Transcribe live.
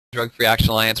Drug Free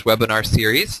Action Alliance webinar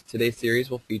series. Today's series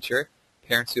will feature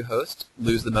Parents Who Host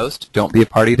Lose the Most, Don't Be a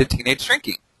Party to Teenage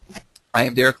Drinking. I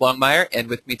am Derek Longmire, and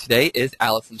with me today is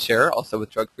Allison Scherer, also with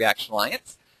Drug Free Action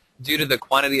Alliance. Due to the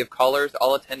quantity of callers,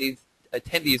 all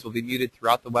attendees will be muted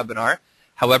throughout the webinar.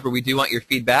 However, we do want your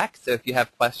feedback, so if you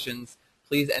have questions,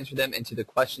 please enter them into the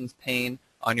questions pane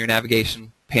on your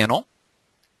navigation panel.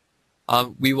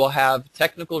 We will have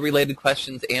technical related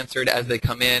questions answered as they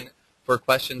come in. For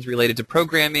questions related to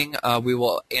programming, we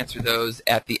will answer those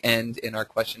at the end in our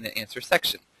question and answer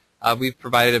section. We've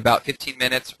provided about 15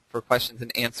 minutes for questions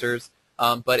and answers,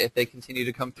 but if they continue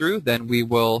to come through, then we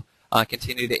will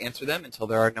continue to answer them until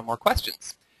there are no more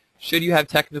questions. Should you have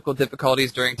technical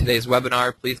difficulties during today's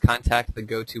webinar, please contact the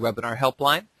GoToWebinar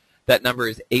helpline. That number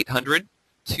is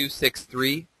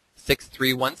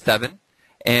 800-263-6317,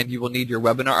 and you will need your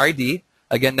webinar ID.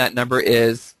 Again, that number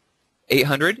is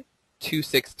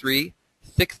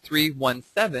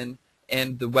 800-263-6317,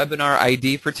 and the webinar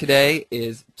ID for today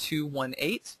is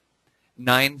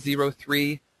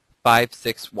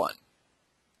 218-903-561.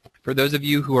 For those of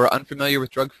you who are unfamiliar with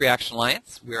Drug Free Action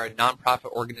Alliance, we are a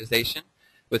nonprofit organization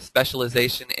with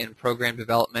specialization in program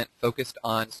development focused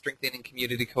on strengthening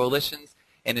community coalitions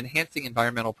and enhancing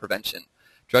environmental prevention.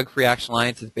 Drug Free Action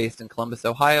Alliance is based in Columbus,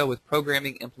 Ohio, with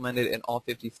programming implemented in all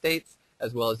 50 states,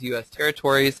 as well as U.S.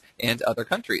 territories and other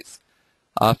countries.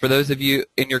 For those of you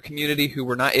in your community who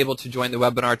were not able to join the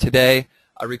webinar today,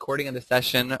 a recording of the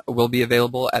session will be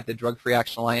available at the Drug Free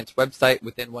Action Alliance website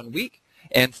within 1 week,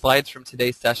 and slides from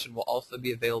today's session will also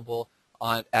be available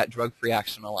at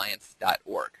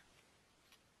drugfreeactionalliance.org.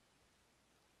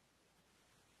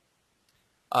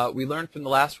 We learned from the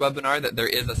last webinar that there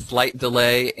is a slight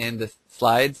delay in the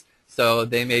slides, so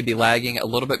they may be lagging a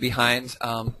little bit behind,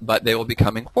 but they will be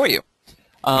coming for you.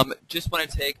 Just want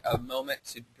to take a moment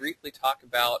to briefly talk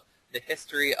about the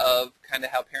history of kind of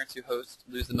how Parents Who Host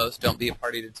Lose the Most, Don't Be a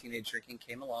Party to Teenage Drinking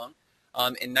came along.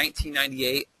 In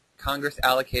 1998, Congress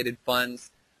allocated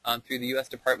funds through the U.S.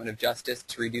 Department of Justice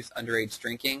to reduce underage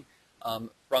drinking.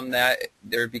 From that,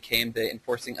 there became the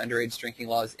Enforcing Underage Drinking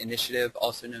Laws Initiative,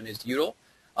 also known as UDL.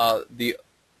 The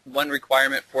one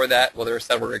requirement for that, well, there are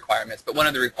several requirements, but one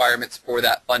of the requirements for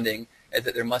that funding is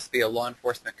that there must be a law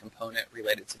enforcement component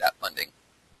related to that funding.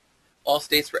 All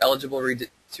states were eligible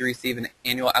to receive an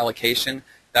annual allocation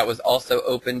that was also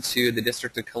open to the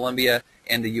District of Columbia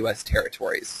and the U.S.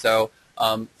 territories. So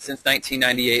since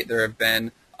 1998, there have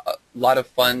been a lot of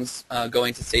funds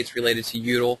going to states related to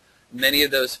UDL. Many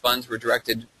of those funds were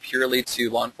directed purely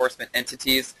to law enforcement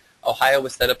entities. Ohio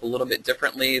was set up a little bit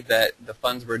differently, that the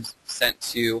funds were sent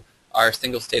to our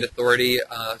single state authority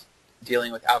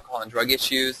dealing with alcohol and drug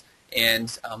issues,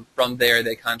 and from there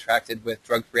they contracted with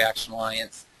Drug Free Action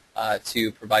Alliance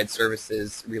to provide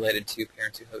services related to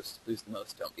Parents Who Host Lose the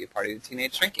Most, Don't Be a Party to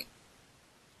Teenage Drinking.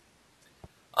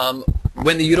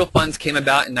 When the UDL funds came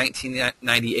about in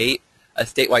 1998, a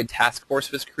statewide task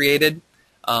force was created.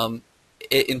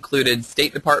 It included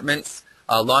state departments,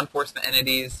 law enforcement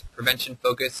entities,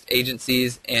 prevention-focused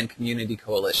agencies, and community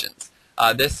coalitions.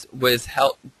 This was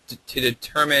held to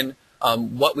determine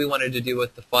what we wanted to do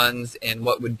with the funds and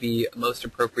what would be most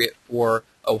appropriate for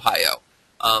Ohio.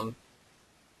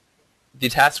 The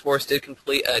task force did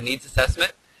complete a needs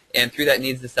assessment, and through that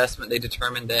needs assessment they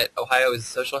determined that Ohio is a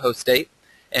social host state,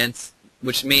 and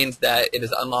which means that it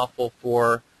is unlawful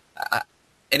for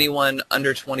anyone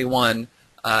under 21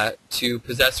 to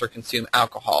possess or consume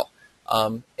alcohol.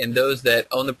 And those that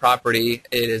own the property,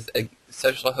 it is a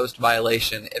social host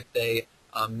violation if they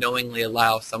knowingly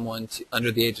allow someone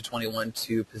under the age of 21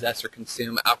 to possess or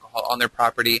consume alcohol on their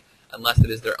property unless it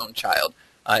is their own child.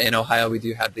 In Ohio, we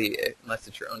do have the unless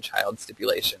it's your own child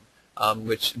stipulation,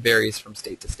 which varies from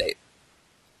state to state.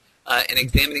 In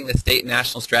examining the state and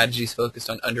national strategies focused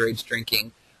on underage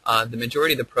drinking, the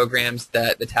majority of the programs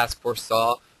that the task force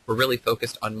saw were really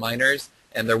focused on minors,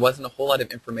 and there wasn't a whole lot of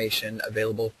information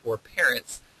available for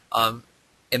parents. And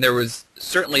there was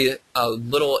certainly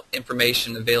little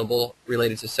information available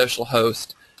related to social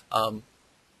host,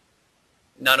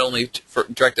 not only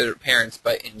directed at parents,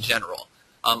 but in general.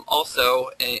 Also,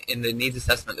 in the needs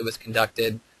assessment that was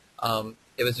conducted,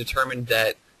 it was determined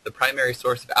that the primary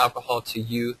source of alcohol to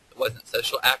youth wasn't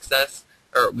social access,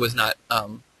 or was not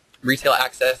retail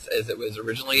access as it was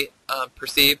originally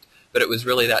perceived, but it was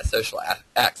really that social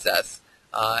access.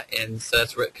 And so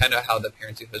that's kind of how the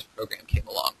Parents Who Host program came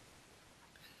along.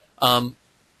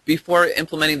 Before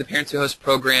implementing the Parents Who Host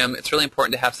program, it's really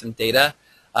important to have some data.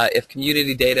 If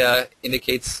community data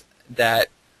indicates that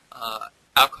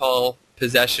alcohol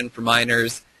possession for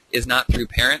minors is not through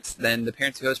parents, then the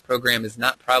Parents Who Host program is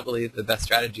not probably the best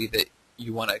strategy that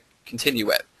you want to continue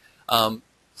with.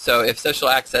 So if social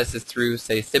access is through,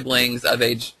 say, siblings of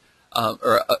age,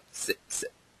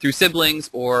 through siblings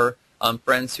or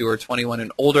friends who are 21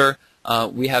 and older,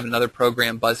 we have another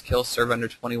program, Buzzkill, Serve Under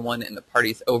 21, and the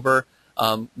party's over.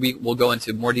 We will go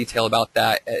into more detail about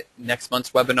that at next month's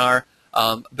webinar.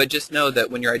 But just know that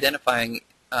when you're identifying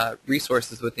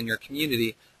resources within your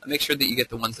community, make sure that you get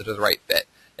the ones that are the right fit.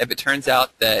 If it turns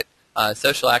out that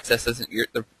social access isn't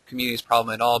the community's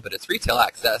problem at all, but it's retail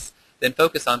access, then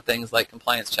focus on things like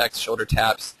compliance checks, shoulder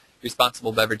taps,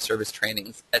 responsible beverage service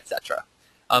trainings, etc.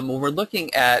 When we're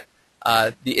looking at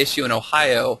the issue in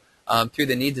Ohio, through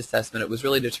the needs assessment, it was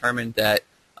really determined that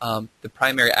the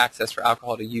primary access for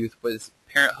alcohol to youth was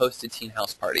parent-hosted teen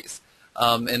house parties.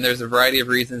 And there's a variety of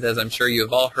reasons, as I'm sure you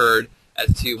have all heard,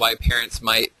 as to why parents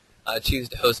might choose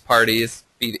to host parties,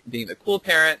 being the cool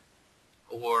parent,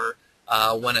 or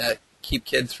want to keep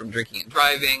kids from drinking and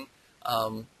driving,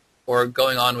 or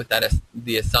going on with that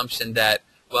the assumption that,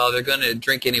 well, they're going to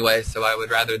drink anyway, so I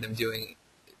would rather them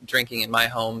drinking in my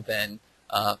home than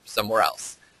somewhere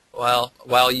else. Well,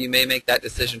 while you may make that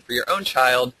decision for your own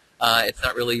child, it's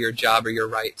not really your job or your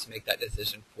right to make that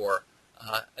decision for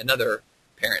another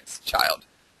parent's child.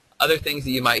 Other things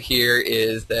that you might hear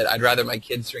is that I'd rather my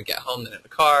kids drink at home than in a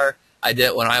car. I did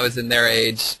it when I was in their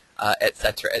age,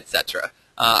 etc., etc.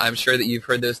 I'm sure that you've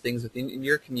heard those things within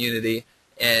your community,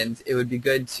 and it would be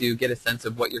good to get a sense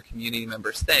of what your community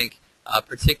members think,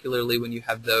 particularly when you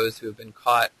have those who have been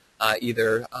caught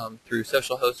either through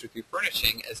social host or through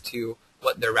furnishing as to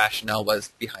what their rationale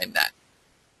was behind that.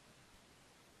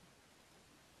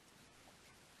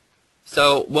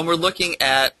 So when we're looking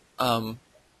at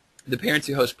the Parents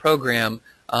Who Host program,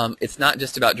 it's not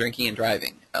just about drinking and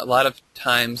driving. A lot of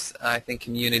times I think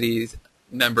communities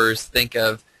members think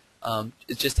of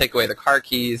just take away the car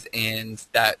keys and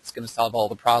that's going to solve all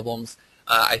the problems.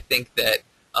 I think that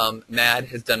MAD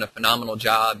has done a phenomenal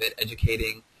job at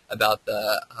educating about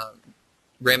the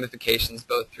ramifications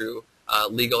both through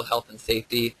legal health and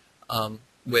safety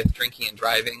with drinking and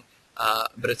driving.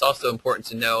 But it's also important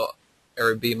to know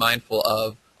or be mindful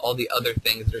of all the other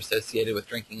things that are associated with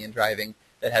drinking and driving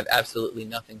that have absolutely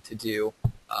nothing to do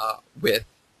with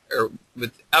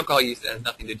alcohol use that has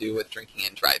nothing to do with drinking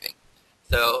and driving.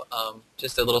 So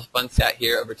just a little fun stat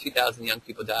here, over 2,000 young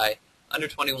people die under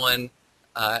 21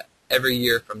 every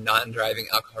year from non-driving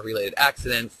alcohol-related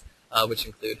accidents, which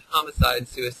include homicide,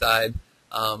 suicide,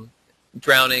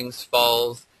 drownings,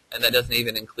 falls, and that doesn't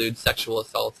even include sexual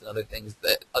assaults and other things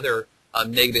other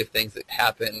negative things that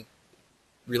happen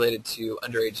related to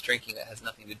underage drinking that has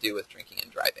nothing to do with drinking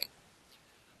and driving.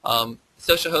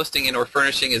 Social hosting and or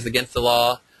furnishing is against the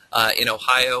law in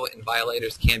Ohio, and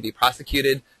violators can be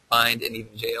prosecuted, fined, and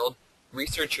even jailed.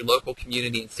 Research your local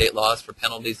community and state laws for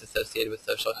penalties associated with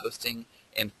social hosting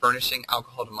and furnishing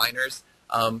alcohol to minors.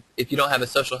 If you don't have a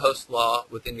social host law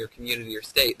within your community or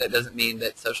state, that doesn't mean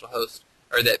that social host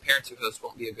or that Parents Who Host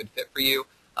won't be a good fit for you.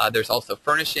 There's also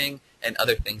furnishing and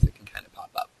other things that can kind of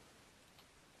pop up.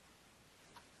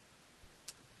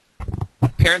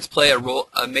 Parents play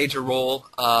a major role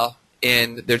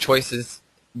in their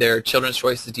children's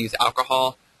choices to use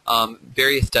alcohol.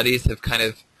 Various studies have kind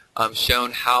of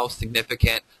shown how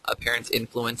significant a parent's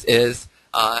influence is,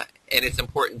 and it's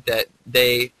important that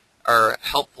they are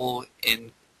helpful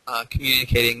in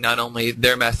communicating not only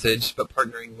their message, but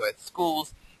partnering with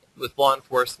schools, with law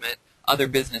enforcement, other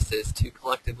businesses to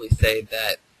collectively say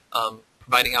that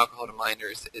providing alcohol to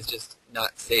minors is just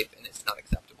not safe and it's not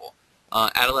acceptable.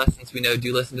 Adolescents, we know,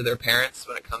 do listen to their parents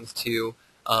when it comes to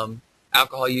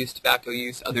alcohol use, tobacco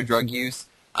use, other drug use.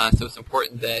 So it's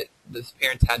important that those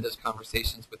parents had those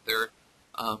conversations with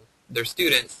their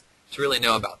students to really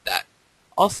know about that.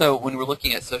 Also, when we're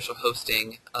looking at social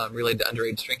hosting related to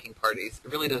underage drinking parties,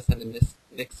 it really does send a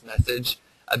mixed message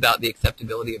about the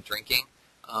acceptability of drinking,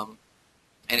 and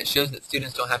it shows that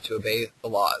students don't have to obey the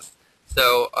laws.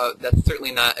 So that's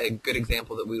certainly not a good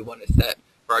example that we would want to set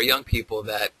for our young people,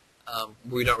 that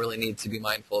we don't really need to be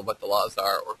mindful of what the laws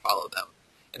are or follow them.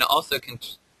 And it also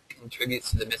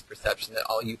contributes to the misperception that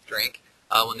all youth drink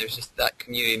when there's just that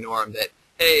community norm that,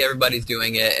 hey, everybody's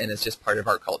doing it and it's just part of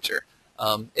our culture.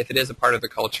 If it is a part of the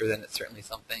culture, then it's certainly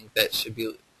something that should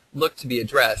be looked to be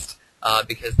addressed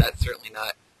because that's certainly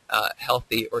not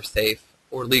healthy or safe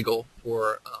or legal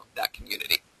for that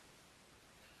community.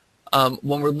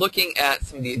 When we're looking at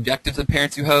some of the objectives of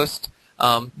Parents Who Host,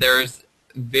 there's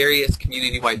various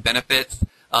community-wide benefits,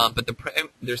 but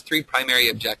there's three primary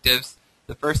objectives.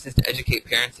 The first is to educate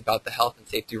parents about the health and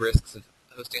safety risks of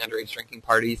hosting underage drinking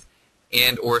parties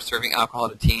and or serving alcohol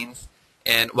to teens.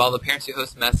 And while the Parents Who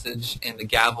Host message and the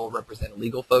gavel represent a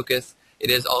legal focus, it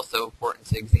is also important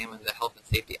to examine the health and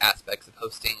safety aspects of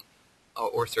hosting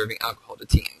or serving alcohol to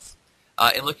teens.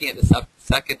 In looking at the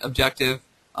second objective,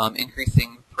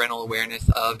 increasing parental awareness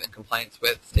of and compliance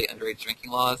with state underage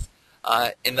drinking laws,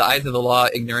 in the eyes of the law,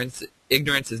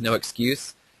 ignorance is no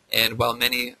excuse, and while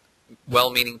many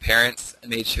well-meaning parents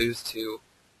may choose to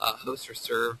host or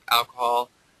serve alcohol,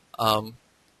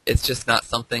 it's just not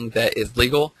something that is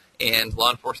legal, and law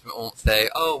enforcement won't say,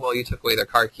 oh, well, you took away their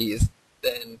car keys,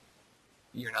 then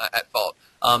you're not at fault.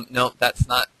 No, that's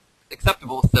not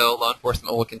acceptable, so law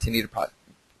enforcement will continue to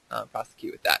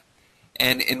prosecute with that.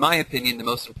 And in my opinion, the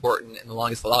most important and the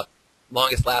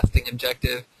longest lasting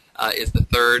objective is the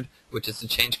third, which is to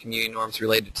change community norms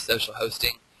related to social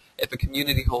hosting. If a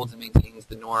community holds and maintains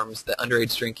the norms that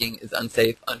underage drinking is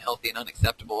unsafe, unhealthy, and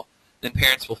unacceptable, then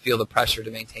parents will feel the pressure to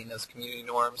maintain those community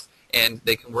norms, and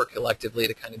they can work collectively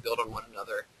to kind of build on one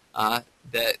another,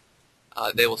 that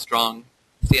they will stand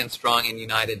strong and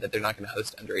united that they're not going to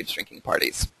host underage drinking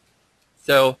parties.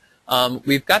 So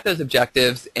we've got those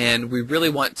objectives, and we really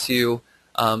want to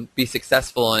be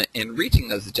successful in reaching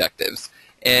those objectives.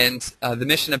 And the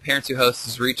mission of Parents Who Host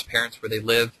is to reach parents where they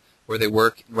live, where they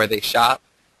work, and where they shop,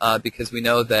 because we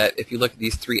know that if you look at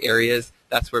these three areas,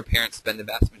 that's where parents spend the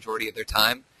vast majority of their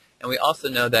time. And we also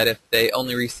know that if they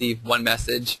only receive one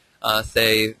message,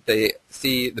 say they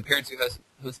see the Parents Who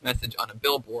Host message on a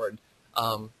billboard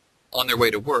on their way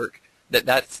to work,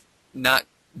 that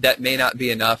may not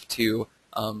be enough to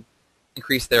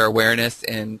increase their awareness,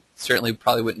 and certainly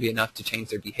probably wouldn't be enough to change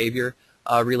their behavior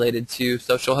related to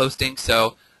social hosting.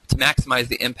 So to maximize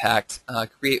the impact,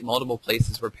 create multiple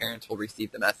places where parents will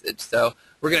receive the message. So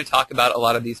we're going to talk about a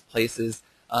lot of these places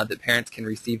that parents can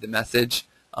receive the message,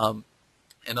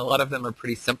 and a lot of them are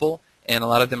pretty simple, and a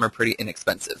lot of them are pretty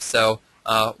inexpensive. So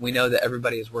we know that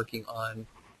everybody is working on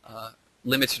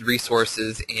limited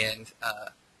resources, and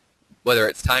whether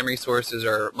it's time resources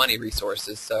or money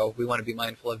resources. So we want to be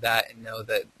mindful of that and know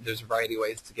that there's a variety of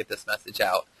ways to get this message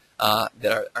out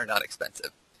that are not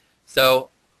expensive. So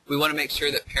we want to make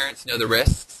sure that parents know the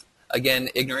risks. Again,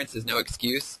 ignorance is no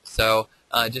excuse. So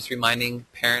just reminding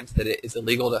parents that it is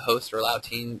illegal to host or allow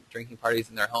teen drinking parties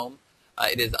in their home.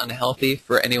 It is unhealthy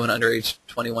for anyone under age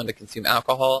 21 to consume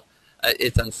alcohol.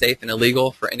 It's unsafe and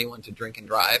illegal for anyone to drink and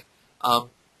drive.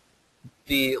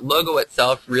 The logo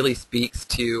itself really speaks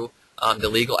to the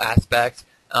legal aspect,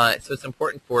 so it's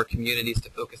important for communities to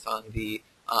focus on the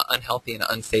unhealthy and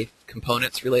unsafe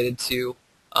components related to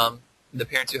the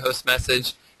Parents Who Host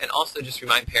message, and also just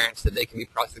remind parents that they can be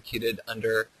prosecuted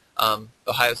under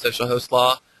Ohio social host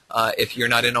law. If you're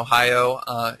not in Ohio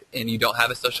and you don't have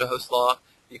a social host law,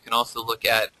 you can also look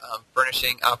at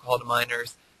furnishing alcohol to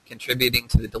minors, contributing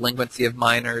to the delinquency of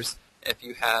minors. If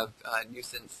you have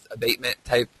nuisance abatement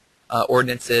type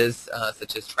ordinances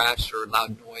such as trash or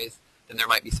loud noise, then there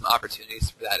might be some opportunities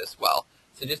for that as well.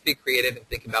 So just be creative and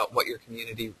think about what your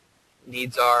community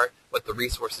needs are, what the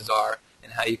resources are,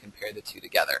 and how you can pair the two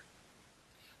together.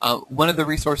 One of the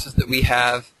resources that we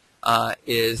have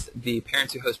is the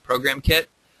Parents Who Host Program Kit.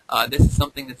 This is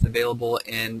something that's available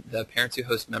in the Parents Who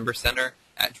Host Member Center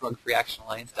at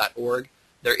drugfreeactionalliance.org.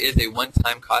 There is a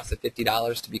one-time cost of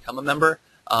 $50 to become a member,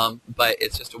 but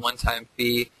it's just a one-time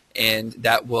fee, and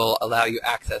that will allow you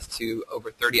access to over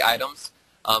 30 items.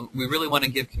 We really want to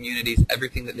give communities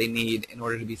everything that they need in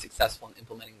order to be successful in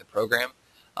implementing the program.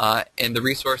 And the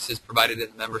resources provided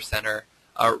in the Member Center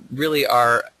really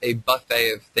are a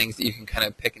buffet of things that you can kind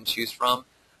of pick and choose from.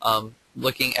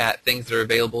 Looking at things that are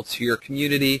available to your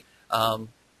community,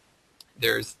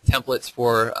 there's templates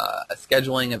for a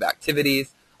scheduling of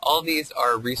activities. All these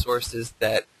are resources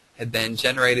that have been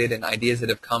generated and ideas that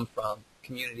have come from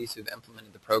communities who have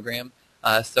implemented the program.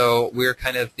 So we're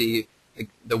kind of the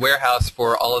warehouse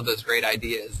for all of those great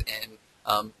ideas, and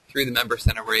through the Member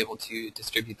Center we're able to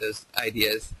distribute those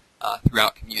ideas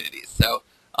throughout communities. So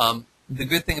the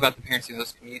good thing about the Parents Who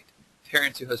Host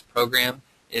program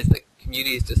is that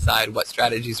communities decide what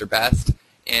strategies are best,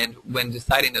 and when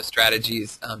deciding those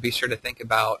strategies, be sure to think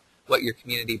about what your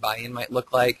community buy-in might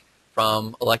look like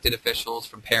from elected officials,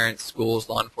 from parents, schools,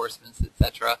 law enforcement,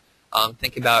 etc.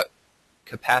 Think about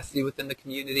capacity within the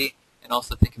community, and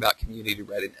also think about community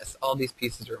readiness. All these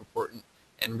pieces are important,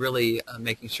 and really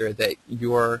making sure that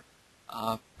your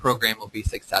program will be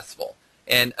successful.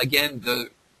 And again, the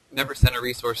Member Center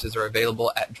resources are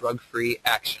available at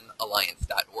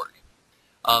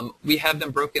drugfreeactionalliance.org. We have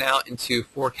them broken out into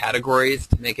 4 categories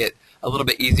to make it a little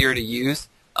bit easier to use.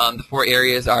 The 4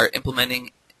 areas are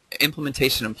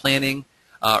implementation and planning,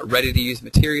 ready-to-use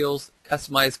materials,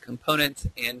 customized components,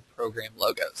 and program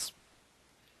logos.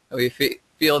 We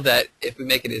feel that if we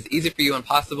make it as easy for you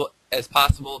as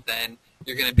possible, then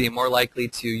you're going to be more likely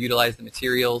to utilize the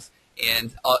materials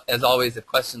And as always, if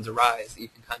questions arise, you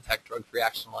can contact Drug Free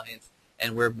Action Alliance,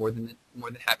 and we're more than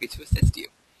happy to assist you.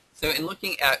 So in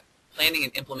looking at planning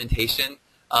and implementation,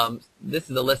 this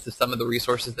is a list of some of the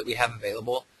resources that we have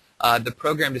available. The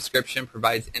program description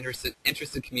provides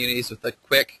interested communities with a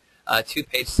quick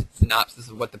 2-page synopsis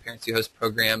of what the Parents Who Host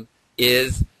program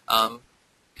is,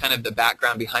 kind of the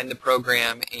background behind the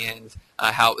program, and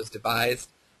how it was devised.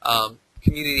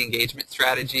 Community engagement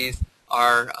strategies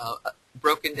are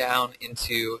broken down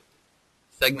into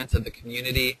segments of the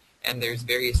community, and there's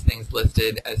various things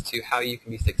listed as to how you can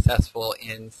be successful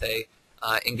in, say,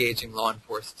 engaging law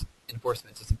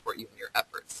enforcement to support you in your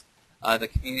efforts. The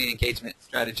Community Engagement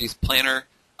Strategies Planner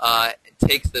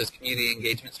takes those community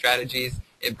engagement strategies,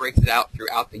 it breaks it out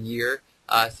throughout the year,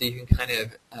 so you can kind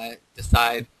of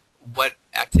decide what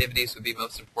activities would be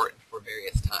most important for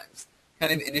various times.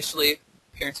 Kind of initially,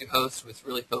 Parents Who Host was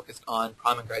really focused on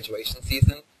prom and graduation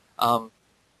season,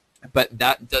 but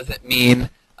that doesn't mean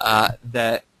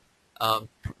that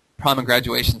prom and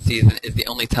graduation season is the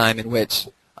only time in which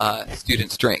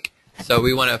students drink. So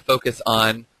we want to focus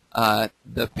on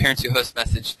the Parents Who Host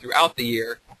message throughout the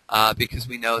year because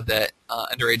we know that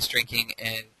underage drinking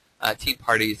and teen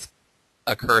parties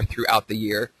occur throughout the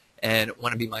year and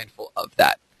want to be mindful of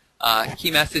that.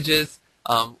 Key messages,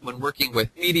 when working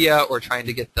with media or trying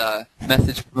to get the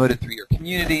message promoted through your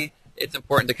community, it's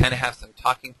important to kind of have some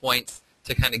talking points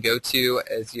to kind of go to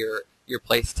as your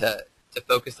place to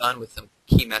focus on with some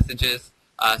key messages.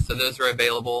 So those are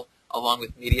available along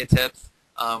with media tips.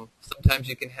 Sometimes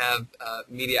you can have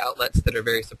media outlets that are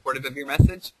very supportive of your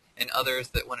message and others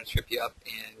that want to trip you up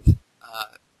and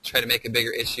try to make a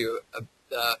bigger issue of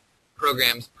the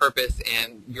program's purpose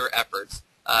and your efforts.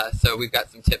 So we've got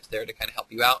some tips there to kind of help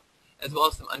you out, as well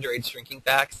as some underage drinking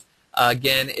facts.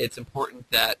 Again, it's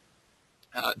important that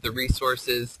the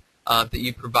resources that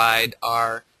you provide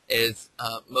are as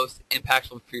most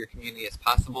impactful for your community as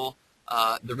possible.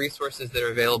 The resources that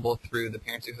are available through the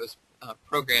Parents Who Host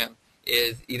program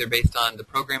is either based on the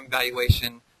program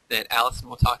evaluation that Allison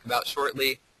will talk about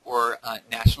shortly or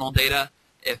national data.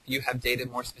 If you have data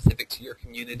more specific to your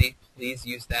community, please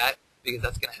use that because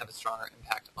that's going to have a stronger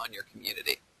impact on your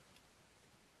community.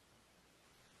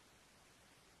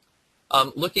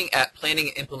 Looking at planning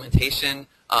and implementation,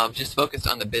 just focused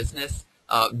on the business.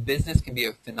 Business can be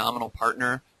a phenomenal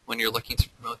partner when you're looking to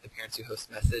promote the Parents Who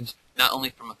Host message, not only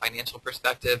from a financial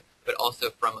perspective, but also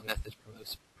from a message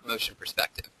promotion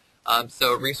perspective.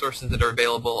 So resources that are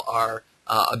available are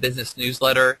a business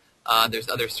newsletter. There's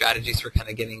other strategies for kind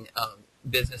of getting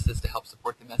businesses to help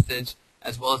support the message,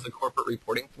 as well as the corporate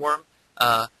reporting form.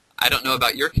 I don't know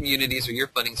about your communities or your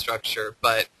funding structure,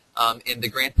 but in the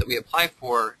grant that we apply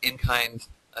for, in-kind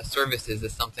services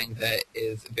is something that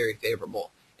is very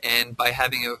favorable. And by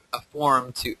having a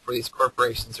form for these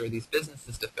corporations or these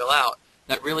businesses to fill out,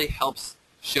 that really helps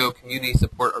show community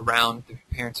support around the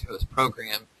Parents Who Host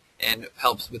program and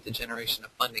helps with the generation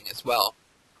of funding as well,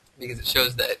 because it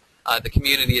shows that the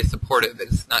community is supportive.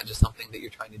 It's not just something that you're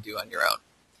trying to do on your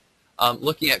own.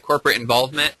 Looking at corporate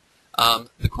involvement,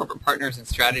 the corporate partners and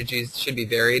strategies should be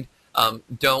varied.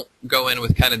 Don't go in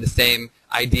with kind of the same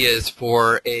ideas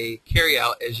for a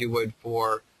carryout as you would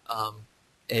for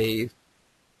an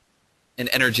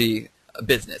energy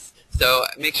business. So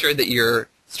make sure that your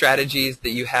strategies that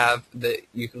you have that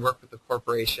you can work with the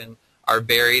corporation are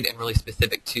varied and really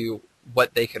specific to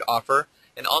what they could offer,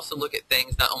 and also look at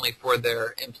things not only for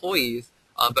their employees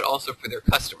but also for their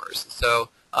customers. So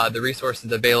the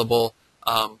resources available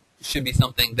should be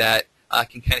something that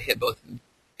can kind of hit both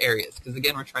areas, because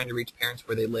again, we're trying to reach parents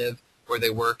where they live, where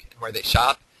they work, and where they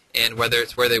shop, and whether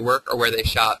it's where they work or where they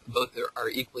shop, both are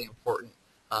equally important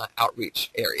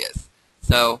outreach areas.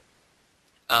 So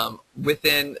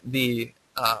within the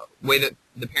way that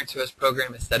the Parents Who Host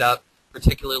program is set up,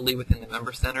 particularly within the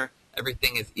Member Center,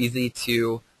 everything is easy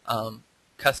to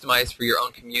customize for your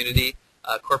own community.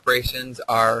 Corporations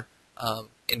are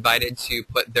invited to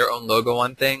put their own logo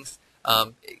on things.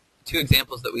 Two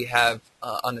examples that we have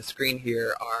on the screen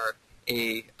here are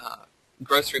a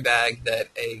grocery bag that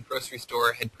a grocery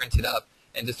store had printed up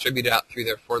and distributed out through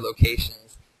their 4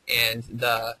 locations, and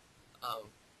the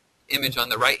image on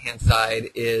the right-hand side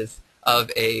is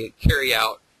of a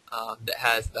carry-out that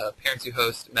has the Parents Who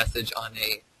Host message on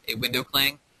a window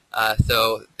cling,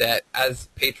 so that as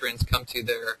patrons come to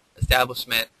their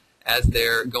establishment, as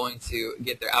they're going to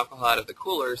get their alcohol out of the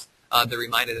coolers, they're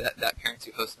reminded of that Parents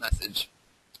Who Host message.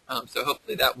 So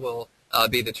hopefully that will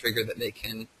be the trigger that they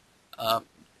can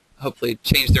hopefully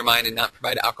change their mind and not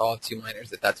provide alcohol to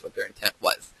minors if that's what their intent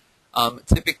was.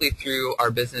 Typically through our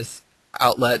business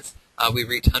outlets, we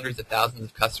reach hundreds of thousands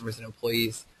of customers and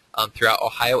employees throughout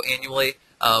Ohio annually.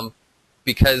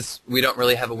 Because we don't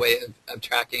really have a way of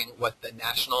tracking what the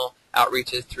national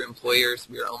outreach is through employers,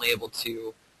 we are only able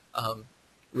to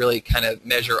really kind of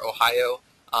measure Ohio.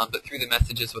 But through the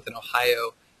messages within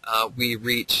Ohio, we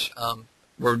reach,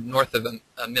 we're north of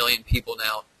a million people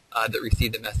now that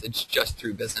receive the message just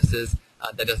through businesses.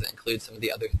 That doesn't include some of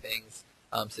the other things,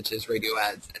 such as radio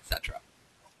ads, etc.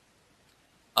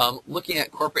 Looking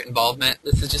at corporate involvement,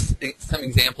 this is just some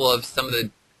example of some of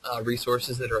the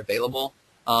resources that are available.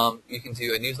 You can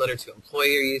do a newsletter to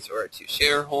employees or to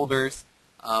shareholders.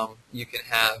 You can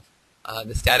have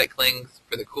the static links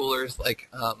for the coolers like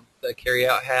the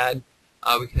carryout had.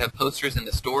 We could have posters in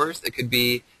the stores. It could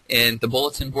be in the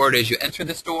bulletin board as you enter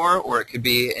the store, or it could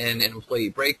be in an employee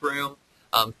break room.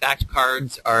 Fact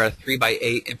cards are a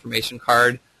 3x8 information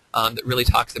card that really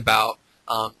talks about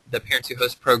the Parents Who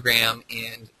Host program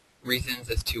and reasons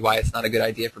as to why it's not a good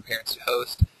idea for parents to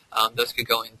host. Those could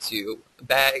go into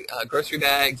grocery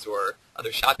bags or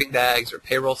other shopping bags or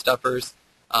payroll stuffers.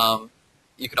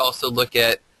 You could also look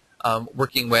at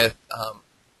working with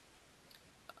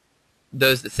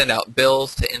those that send out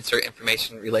bills to insert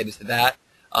information related to that.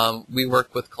 We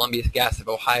work with Columbia Gas of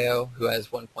Ohio, who has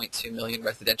 1.2 million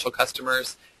residential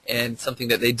customers, and something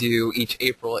that they do each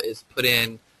April is put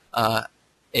in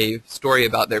a story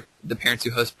about the Parents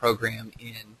Who Host program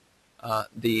in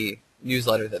the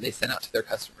newsletter that they send out to their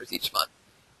customers each month.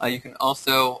 You can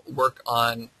also work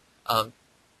on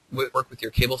work with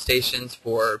your cable stations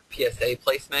for PSA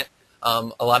placement.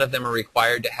 A lot of them are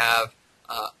required to have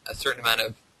a certain amount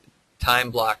of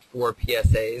time blocked for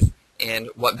PSAs, and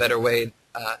what better way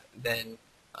than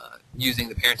using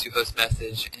the Parents Who Host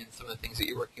message and some of the things that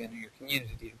you're working on in your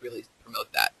community to really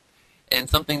promote that. And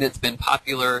something that's been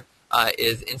popular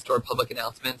is in-store public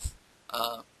announcements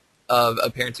of a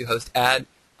Parents Who Host ad,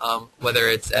 whether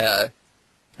it's a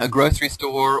grocery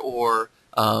store or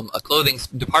a clothing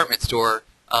department store.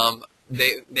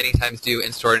 They many times do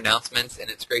in-store announcements, and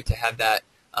it's great to have that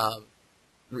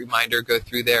reminder go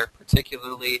through there,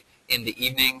 particularly in the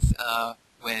evenings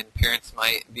when parents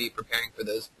might be preparing for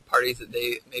those parties that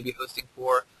they may be hosting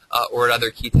for, or at other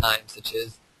key times such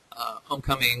as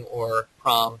homecoming or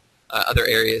prom, other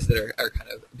areas that are kind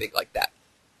of big like that.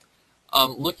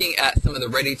 Looking at some of the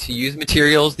ready-to-use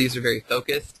materials, these are very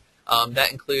focused.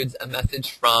 That includes a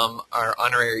message from our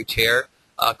honorary chair,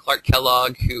 Clark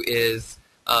Kellogg, who is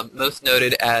most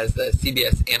noted as the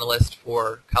CBS analyst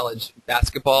for college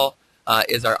basketball,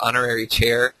 is our honorary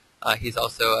chair. He's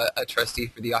also a trustee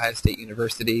for the Ohio State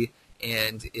University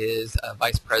and is a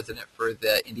vice president for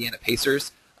the Indiana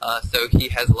Pacers. So he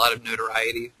has a lot of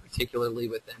notoriety, particularly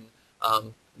within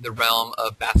the realm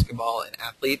of basketball and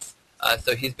athletes.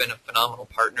 So he's been a phenomenal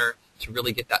partner to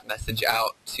really get that message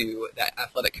out to that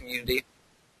athletic community,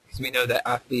 because we know that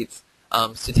athletes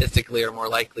statistically are more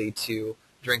likely to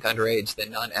drink underage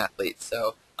than non-athletes.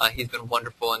 So he's been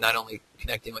wonderful in not only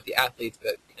connecting with the athletes,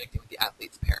 but connecting with the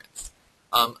athletes' parents.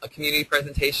 A community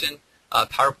presentation,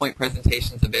 PowerPoint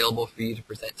presentations available for you to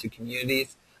present to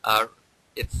communities.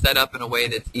 It's set up in a way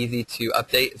that's easy to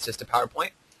update. It's just a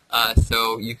PowerPoint,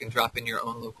 so you can drop in your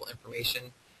own local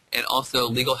information. And also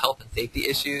legal health and safety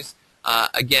issues.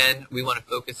 Again, we want to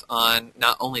focus on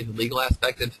not only the legal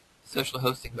aspect of social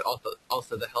hosting, but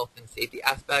also the health and safety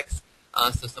aspects.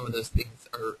 So some of those things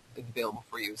are available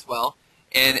for you as well.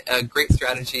 And a great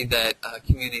strategy that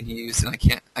community used, and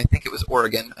I think it was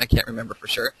Oregon, I can't remember for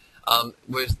sure,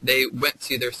 was they went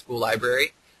to their school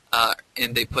library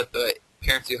and they put the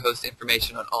Parents Who Host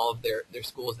information on all of their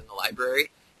schools in the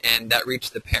library, and that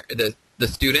reached the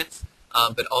students,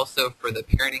 but also for the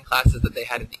parenting classes that they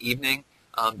had in the evening,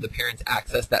 the parents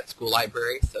accessed that school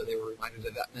library, so they were reminded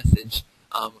of that message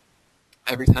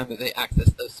every time that they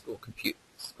accessed those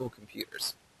school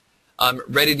computers.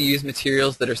 Ready-to-use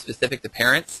materials that are specific to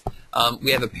parents.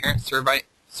 We have a parent survey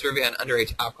on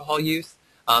underage alcohol use.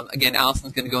 Again,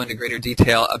 Allison's going to go into greater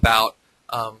detail about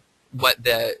what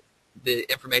the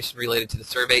information related to the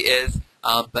survey is,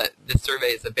 but this survey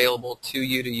is available to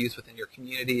you to use within your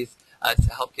communities to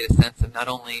help get a sense of not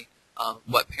only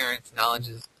what parents'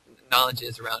 knowledge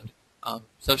is around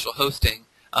social hosting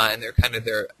and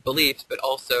their beliefs, but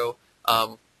also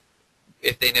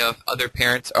if they know if other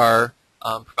parents are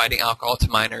providing alcohol to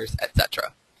minors,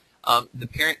 etc. The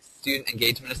parent-student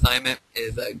engagement assignment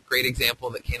is a great example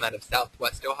that came out of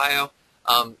Southwest Ohio.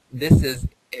 This is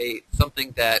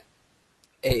something that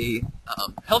a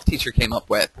health teacher came up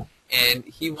with, and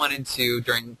he wanted to,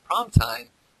 during prom time,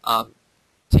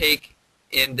 take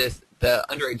in the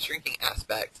underage drinking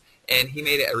aspect, and he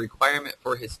made it a requirement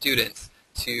for his students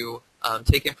to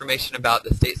take information about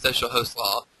the state social host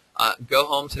law, go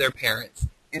home to their parents,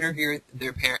 interview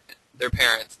their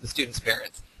parents, the students'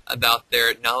 parents, about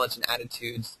their knowledge and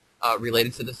attitudes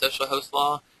related to the social host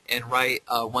law, and write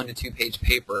a 1 to 2 page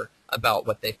paper about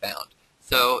what they found.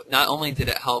 So not only did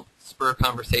it help spur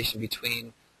conversation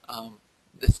between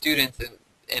the students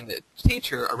and the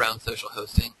teacher around social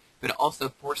hosting, but it also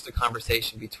forced a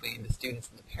conversation between the students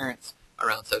and the parents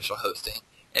around social hosting.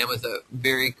 And it was a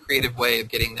very creative way of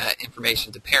getting that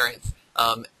information to parents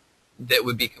that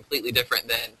would be completely different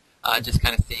than just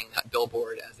kind of seeing that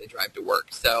billboard as they drive to work.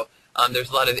 So there's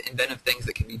a lot of inventive things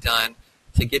that can be done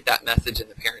to get that message in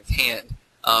the parent's hand.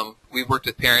 We've worked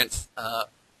with parents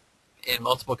in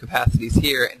multiple capacities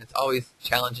here, and it's always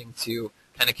challenging to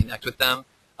kind of connect with them,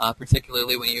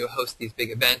 particularly when you host these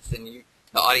big events and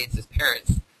the audience is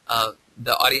parents.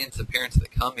 The audience of parents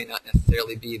that come may not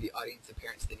necessarily be the audience of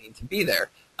parents that need to be there.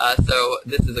 So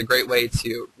this is a great way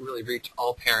to really reach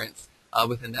all parents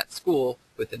within that school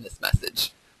within this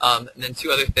message. And then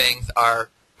 2 other things are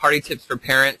party tips for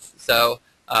parents. So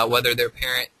whether their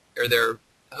parent or they're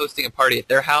hosting a party at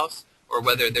their house, or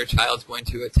whether their child's going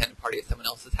to attend a party at someone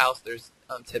else's house, there's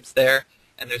tips there.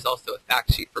 And there's also a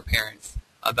fact sheet for parents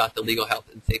about the legal health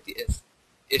and safety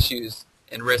issues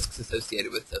and risks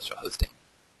associated with social hosting.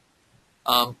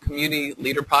 Community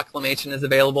Leader Proclamation is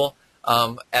available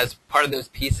as part of those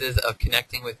pieces of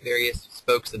connecting with various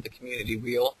spokes of the community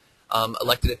wheel.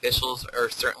 Elected officials are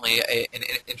certainly an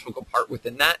integral part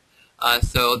within that.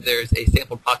 So there's a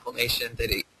sample proclamation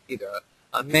that either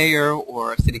a mayor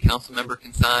or a city council member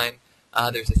can sign.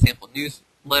 There's a sample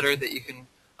newsletter that you can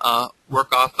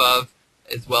work off of,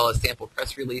 as well as sample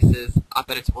press releases, op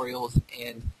editorials,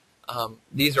 and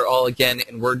these are all, again,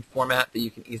 in Word format that you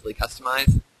can easily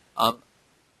customize.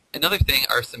 Another thing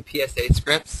are some PSA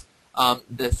scripts.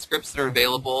 The scripts that are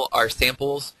available are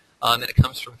samples, and it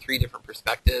comes from 3 different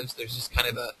perspectives. There's just kind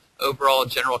of an overall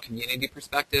general community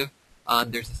perspective.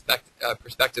 There's a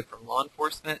perspective from law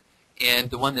enforcement, and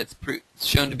the one that's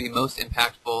shown to be most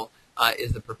impactful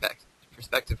is the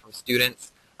perspective from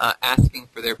students, asking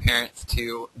for their parents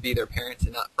to be their parents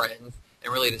and not friends,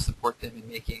 and really to support them in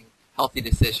making healthy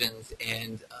decisions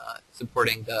and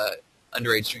supporting the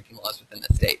underage drinking laws within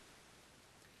the state.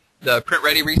 The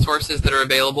print-ready resources that are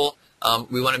available,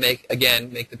 we want to make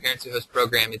the Parents Who Host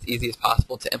program as easy as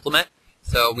possible to implement.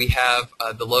 So we have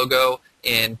the logo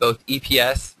in both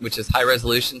EPS, which is high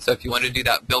resolution. So if you want to do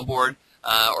that billboard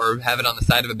or have it on the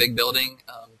side of a big building,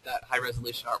 that high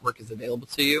resolution artwork is available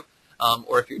to you.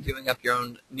 Or if you're doing up your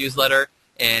own newsletter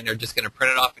and are just going to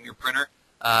print it off in your printer,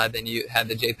 then you have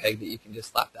the JPEG that you can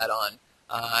just slap that on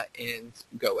and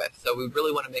go with. So we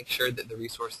really want to make sure that the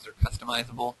resources are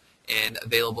customizable and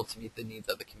available to meet the needs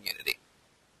of the community.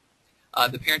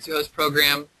 The Parents Who Host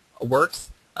program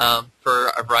works for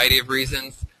a variety of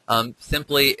reasons.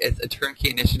 Simply, it's a turnkey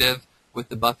initiative with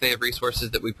the buffet of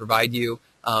resources that we provide you.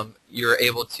 You're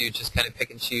able to just kind of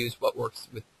pick and choose what works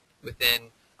within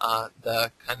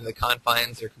the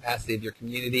confines or capacity of your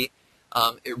community.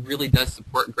 It really does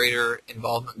support greater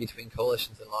involvement between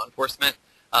coalitions and law enforcement.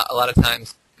 A lot of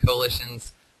times,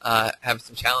 coalitions have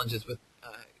some challenges with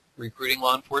recruiting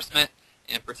law enforcement,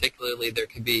 and particularly there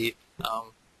could be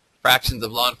fractions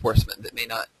of law enforcement that may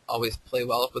not always play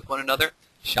well with one another.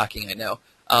 Shocking, I know.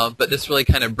 But this really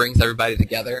kind of brings everybody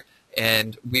together,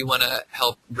 and we want to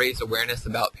help raise awareness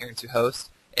about Parents Who Host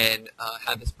and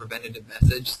have this preventative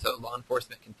message so law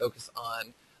enforcement can focus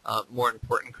on more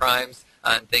important crimes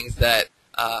and things that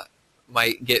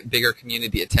might get bigger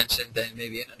community attention than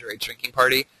maybe an underage drinking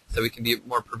party. So we can be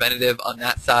more preventative on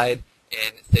that side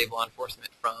and save law enforcement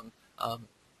from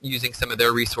using some of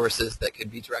their resources that could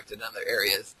be directed in other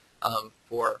areas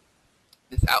for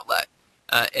this outlet.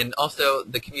 And also,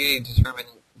 the community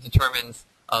determines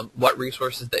what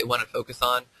resources they want to focus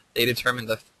on. They determine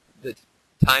the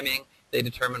timing. They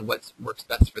determine what works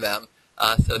best for them.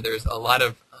 So there's a lot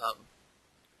of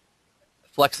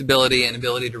flexibility and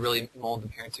ability to really mold the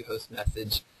Parents Who Host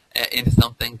message into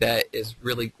something that is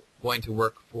really going to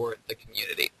work for the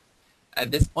community.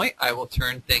 At this point, I will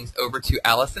turn things over to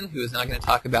Allison, who is now going to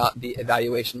talk about the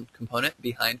evaluation component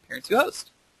behind Parents Who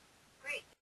Host. Great.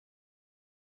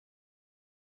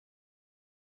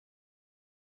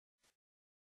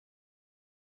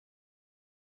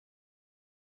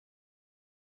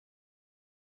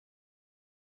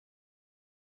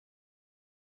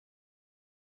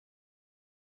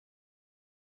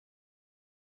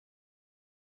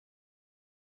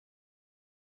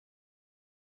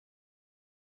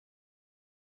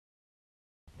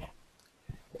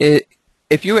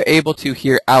 If you were able to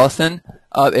hear Allison,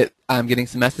 I'm getting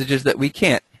some messages that we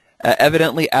can't.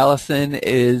 Evidently, Allison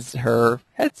her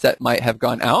headset might have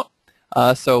gone out.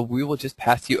 So we will just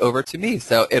pass you over to me.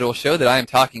 So it'll show that I am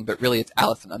talking, but really it's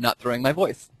Allison. I'm not throwing my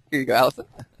voice. Here you go, Allison.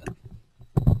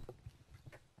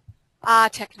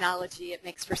 Technology, it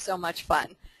makes for so much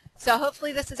fun. So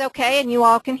hopefully this is okay and you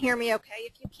all can hear me okay.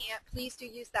 If you can't, please do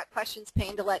use that questions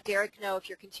pane to let Derek know if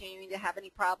you're continuing to have any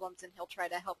problems, and he'll try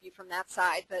to help you from that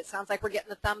side. But it sounds like we're getting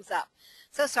the thumbs up.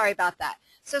 So sorry about that.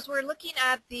 So as we're looking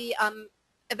at the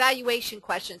evaluation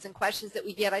questions and questions that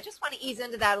we get, I just want to ease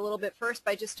into that a little bit first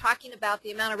by just talking about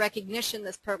the amount of recognition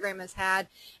this program has had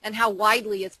and how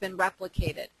widely it's been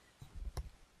replicated.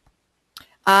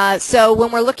 So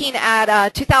when we're looking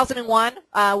at 2001,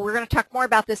 we're going to talk more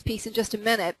about this piece in just a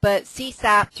minute, but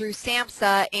CSAP through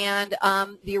SAMHSA and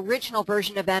the original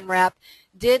version of NREP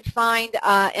did find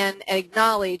and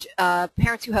acknowledge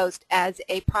Parents Who Host as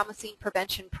a Promising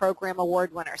Prevention Program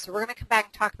Award winner. So we're going to come back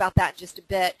and talk about that in just a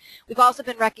bit. We've also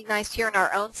been recognized here in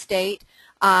our own state.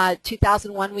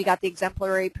 2001, we got the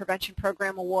Exemplary Prevention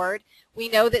Program Award. We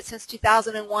know that since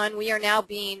 2001, we are now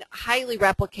being highly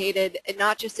replicated,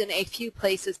 not just in a few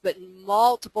places, but in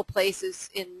multiple places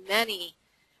in many,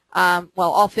 well,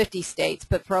 all 50 states.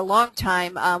 But for a long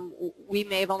time, we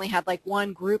may have only had like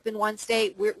one group in one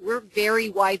state. We're very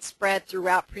widespread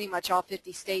throughout pretty much all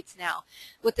 50 states now.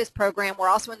 With this program, we're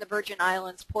also in the Virgin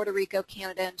Islands, Puerto Rico,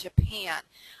 Canada, and Japan.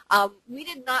 We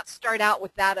did not start out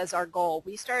with that as our goal.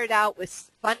 We started out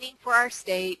with funding for our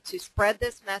state to spread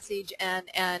this message and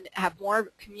have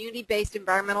more community-based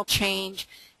environmental change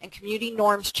and community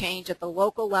norms change at the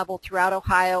local level throughout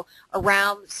Ohio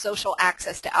around social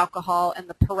access to alcohol and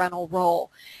the parental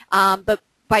role. But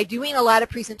by doing a lot of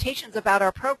presentations about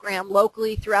our program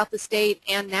locally throughout the state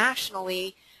and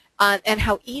nationally, and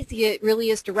how easy it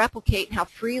really is to replicate and how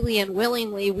freely and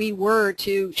willingly we were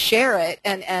to share it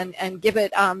and give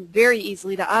it very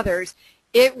easily to others,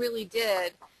 it really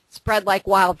did spread like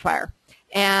wildfire.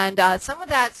 And some of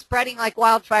that spreading like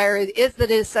wildfire is that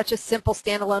it is such a simple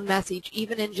standalone message,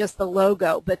 even in just the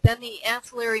logo. But then the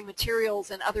ancillary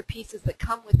materials and other pieces that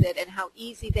come with it and how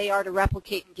easy they are to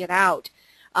replicate and get out,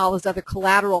 all those other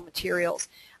collateral materials.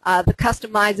 The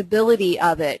customizability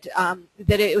of it,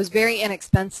 that it was very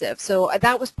inexpensive. So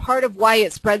that was part of why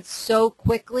it spread so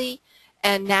quickly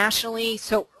and nationally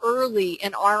so early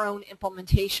in our own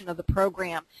implementation of the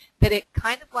program, that it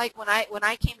kind of like when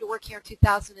I came to work here in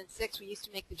 2006, we used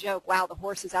to make the joke, wow, the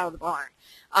horse is out of the barn.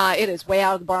 It is way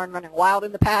out of the barn, running wild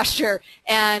in the pasture.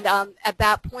 And at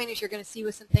that point, as you're going to see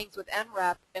with some things with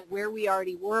NREP and where we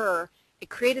already were, it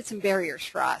created some barriers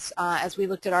for us as we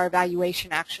looked at our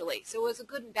evaluation, actually. So it was a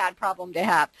good and bad problem to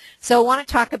have. So I want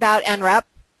to talk about NREP.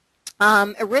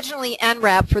 Originally,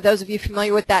 NREP, for those of you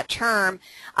familiar with that term,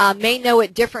 may know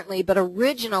it differently, but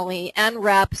originally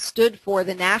NREP stood for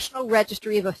the National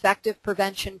Registry of Effective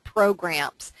Prevention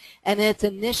Programs. And in its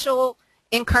initial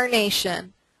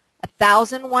incarnation,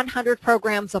 1,100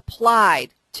 programs applied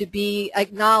to be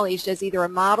acknowledged as either a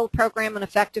model program, an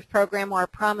effective program, or a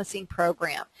promising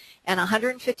program. And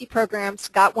 150 programs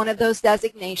got one of those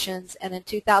designations, and in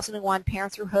 2001,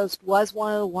 Parents Who Host was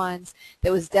one of the ones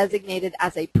that was designated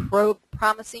as a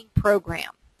promising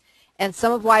program. And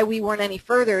some of why we weren't any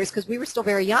further is because we were still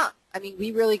very young. I mean,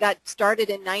 we really got started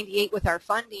in '98 with our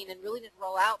funding and really didn't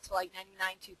roll out till like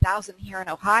 '99, 2000 here in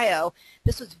Ohio.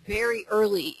 This was very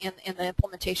early in the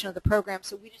implementation of the program,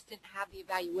 so we just didn't have the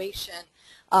evaluation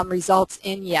results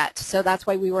in yet. So that's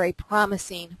why we were a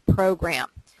promising program.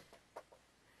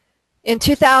 In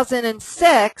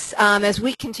 2006, as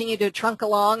we continued to trunk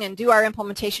along and do our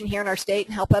implementation here in our state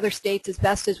and help other states as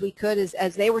best as we could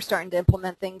as they were starting to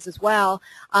implement things as well,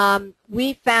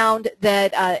 we found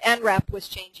that NREP was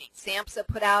changing. SAMHSA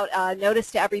put out a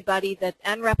notice to everybody that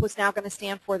NREP was now going to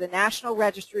stand for the National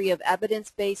Registry of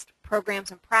Evidence-Based Programs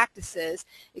and Practices,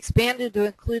 expanded to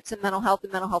include some mental health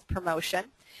and mental health promotion.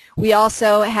 We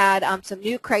also had some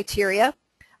new criteria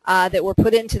that were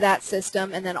put into that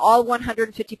system, and then all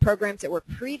 150 programs that were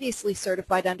previously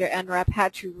certified under NREP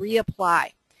had to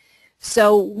reapply.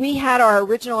 So we had our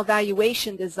original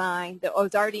evaluation design that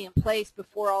was already in place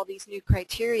before all these new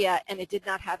criteria, and it did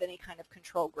not have any kind of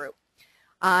control group.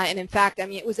 And in fact, I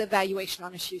mean, it was evaluation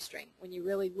on a shoestring. When you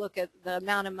really look at the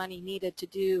amount of money needed to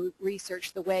do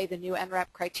research the way the new NREP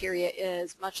criteria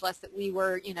is, much less that we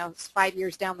were, you know, 5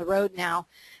 years down the road now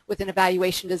with an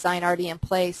evaluation design already in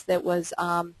place that was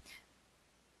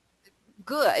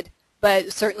good,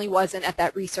 but certainly wasn't at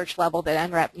that research level that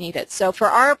NREP needed. So for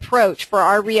our approach, for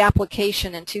our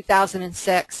reapplication in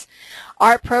 2006,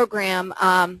 our program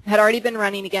had already been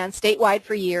running again statewide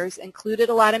for years, included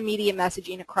a lot of media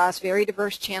messaging across very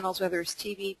diverse channels, whether it's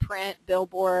TV, print,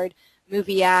 billboard,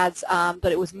 movie ads,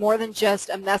 but it was more than just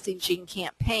a messaging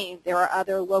campaign. There are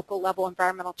other local level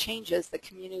environmental changes that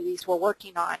communities were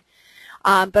working on.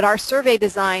 But our survey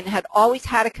design had always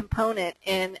had a component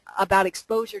about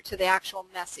exposure to the actual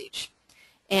message.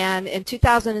 And in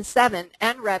 2007,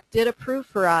 NREP did approve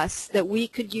for us that we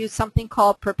could use something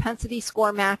called propensity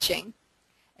score matching.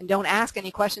 And don't ask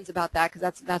any questions about that,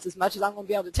 because that's as much as I'm going to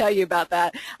be able to tell you about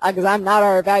that, because I'm not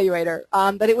our evaluator.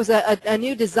 But it was a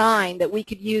new design that we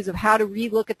could use of how to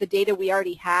relook at the data we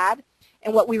already had.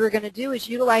 And what we were going to do is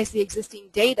utilize the existing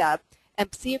data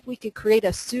and see if we could create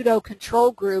a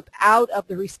pseudo-control group out of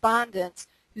the respondents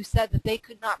who said that they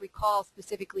could not recall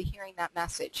specifically hearing that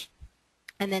message,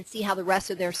 and then see how the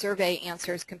rest of their survey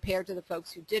answers compared to the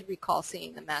folks who did recall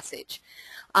seeing the message.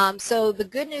 So the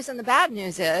good news and the bad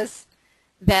news is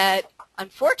that,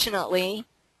 unfortunately,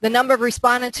 the number of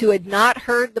respondents who had not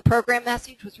heard the program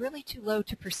message was really too low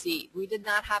to proceed. We did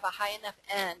not have a high enough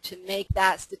N to make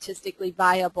that statistically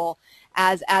viable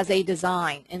as a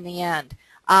design in the end.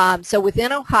 So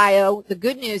within Ohio, the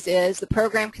good news is the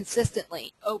program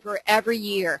consistently, over every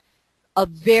year, a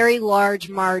very large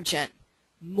margin,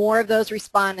 more of those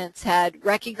respondents had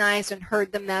recognized and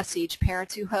heard the message,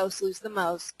 parents who host lose the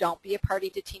most, don't be a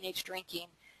party to teenage drinking,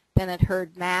 than had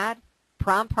heard MAD,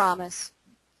 Prom Promise,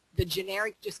 the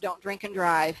generic just don't drink and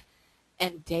drive,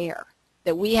 and DARE.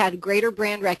 That we had greater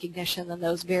brand recognition than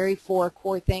those very 4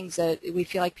 core things that we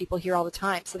feel like people hear all the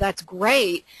time. So that's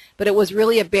great, but it was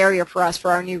really a barrier for us for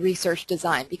our new research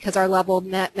design because our level of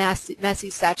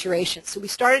message saturation. So we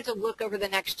started to look over the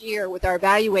next year with our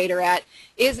evaluator at,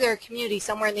 is there a community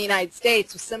somewhere in the United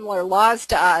States with similar laws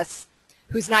to us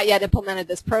who's not yet implemented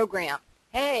this program?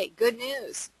 Hey, good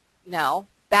news. No.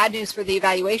 Bad news for the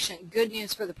evaluation, good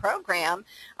news for the program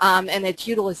and its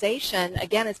utilization.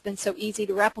 Again, it's been so easy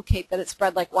to replicate that it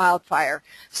spread like wildfire.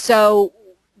 So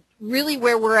really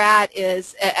where we're at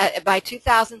is by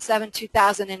 2007,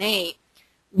 2008,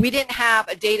 we didn't have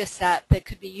a data set that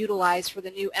could be utilized for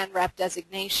the new NREP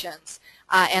designations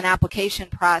and application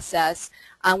process.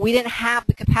 We didn't have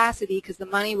the capacity because the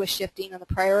money was shifting and the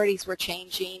priorities were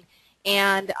changing.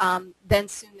 And then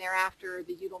soon thereafter,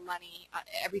 the UTIL money,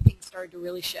 everything started to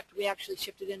really shift. We actually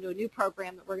shifted into a new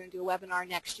program that we're going to do a webinar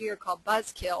next year called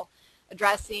Buzzkill,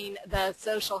 addressing the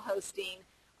social hosting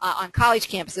on college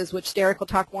campuses, which Derek will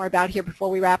talk more about here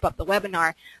before we wrap up the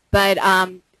webinar. But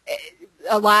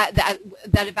a lot that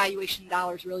evaluation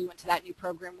dollars really went to that new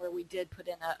program where we did put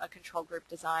in a control group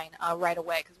design right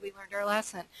away because we learned our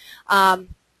lesson.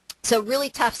 So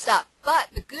really tough stuff. But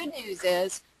the good news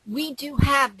is, we do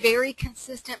have very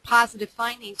consistent positive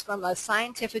findings from a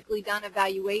scientifically done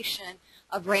evaluation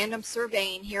of random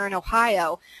surveying here in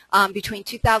Ohio between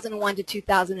 2001 to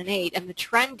 2008. And the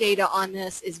trend data on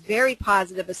this is very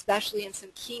positive, especially in some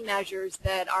key measures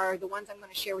that are the ones I'm going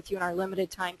to share with you in our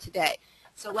limited time today.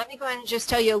 So let me go ahead and just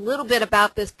tell you a little bit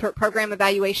about this program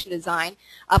evaluation design.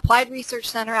 Applied Research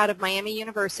Center out of Miami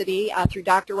University through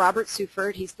Dr. Robert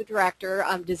Suford, he's the director,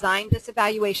 designed this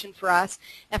evaluation for us.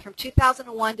 And from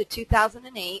 2001 to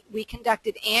 2008, we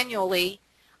conducted annually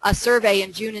a survey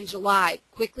in June and July,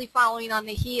 quickly following on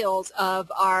the heels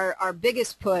of our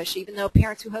biggest push. Even though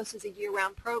Parents Who Host is a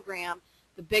year-round program,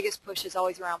 the biggest push is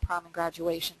always around prom and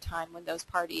graduation time when those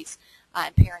parties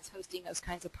and parents hosting those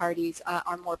kinds of parties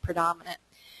are more predominant.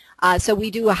 So we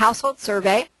do a household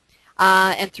survey,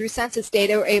 and through census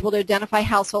data, we're able to identify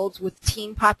households with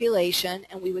teen population,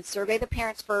 and we would survey the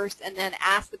parents first and then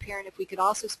ask the parent if we could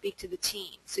also speak to the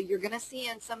teen. So you're going to see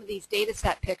in some of these data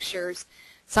set pictures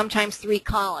sometimes 3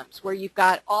 columns where you've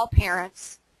got all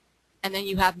parents, and then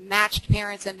you have matched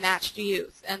parents and matched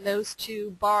youth. And those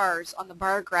 2 bars on the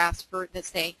bar graphs that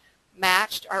say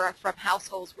matched are from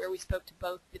households where we spoke to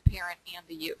both the parent and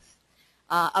the youth.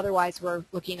 Otherwise, we're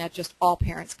looking at just all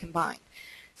parents combined.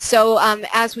 So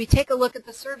as we take a look at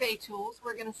the survey tools,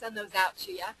 we're going to send those out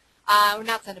to you. Or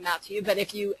not send them out to you, but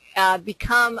if you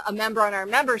become a member on our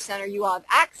Member Center, you will have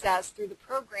access through the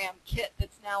program kit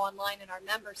that's now online in our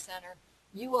Member Center.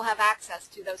 You will have access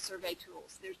to those survey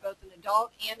tools. There's both an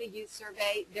adult and a youth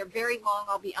survey. They're very long,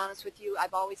 I'll be honest with you.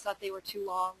 I've always thought they were too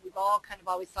long. We've all kind of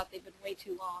always thought they've been way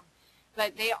too long.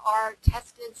 But they are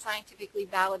tested, scientifically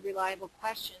valid, reliable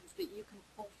questions that you can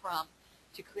pull from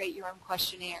to create your own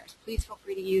questionnaires. Please feel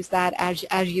free to use that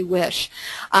as you wish.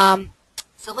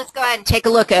 So let's go ahead and take a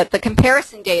look at the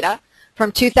comparison data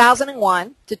from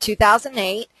 2001 to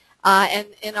 2008 and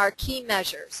in our key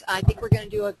measures. I think we're going to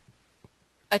do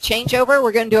a changeover.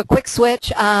 We're going to do a quick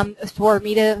switch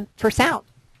for sound.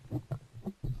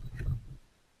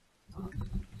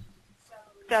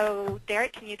 So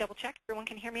Derek, can you double check everyone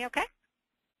can hear me okay?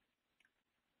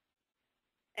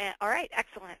 All right,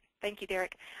 excellent. Thank you,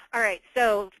 Derek. All right,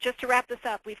 so just to wrap this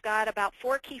up, we've got about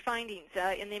 4 key findings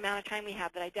in the amount of time we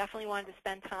have that I definitely wanted to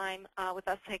spend time with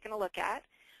us taking a look at.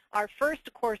 Our first,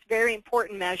 of course, very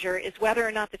important measure is whether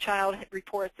or not the child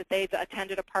reports that they've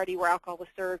attended a party where alcohol was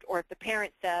served, or if the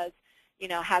parent says, you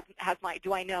know,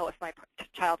 do I know if my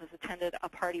child has attended a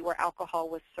party where alcohol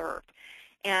was served?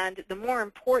 And the more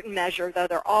important measure, though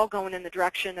they're all going in the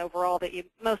direction overall that you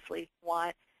mostly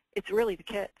want, it's really the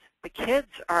kids. The kids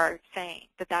are saying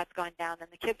that that's gone down, and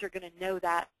the kids are going to know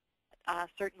that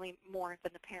certainly more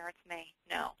than the parents may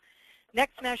know.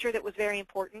 Next measure that was very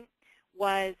important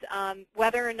was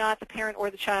whether or not the parent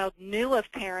or the child knew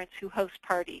of parents who host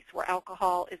parties where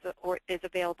alcohol is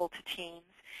available to teens.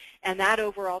 And that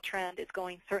overall trend is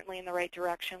going certainly in the right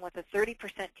direction, with a 30%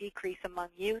 decrease among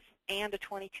youth and a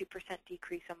 22%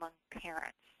 decrease among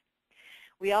parents.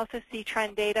 We also see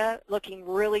trend data looking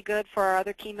really good for our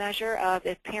other key measure of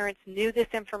if parents knew this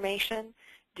information,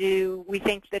 do we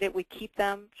think that it would keep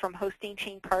them from hosting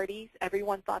teen parties?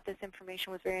 Everyone thought this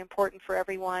information was very important for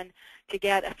everyone to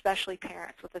get, especially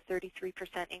parents, with a 33%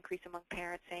 increase among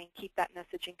parents saying, keep that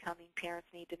messaging coming, parents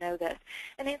need to know this.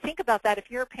 And then think about that, if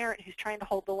you're a parent who's trying to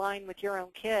hold the line with your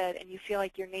own kid and you feel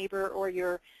like your neighbor or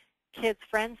your kid's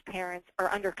friends' parents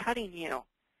are undercutting you,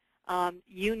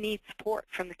 you need support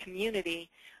from the community.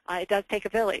 It does take a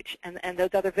village, and those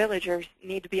other villagers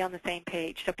need to be on the same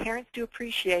page. So parents do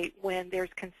appreciate when there's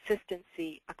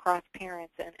consistency across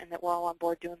parents and that we're all on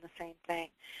board doing the same thing.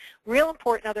 Real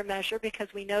important other measure,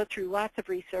 because we know through lots of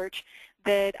research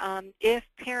that if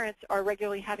parents are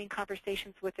regularly having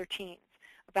conversations with their teens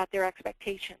about their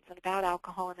expectations and about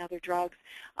alcohol and other drugs,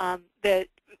 that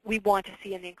we want to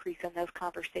see an increase in those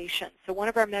conversations. So one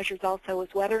of our measures also is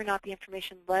whether or not the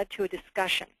information led to a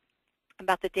discussion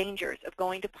about the dangers of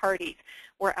going to parties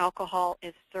where alcohol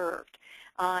is served.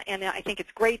 And I think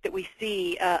it's great that we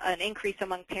see an increase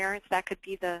among parents. That could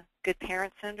be the good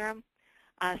parent syndrome.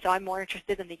 So I'm more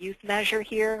interested in the youth measure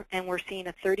here, and we're seeing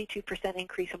a 32%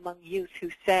 increase among youth who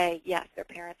say, yes, their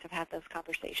parents have had those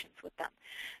conversations with them.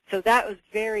 So that was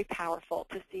very powerful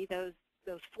to see those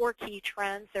 4 key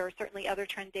trends. There are certainly other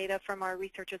trend data from our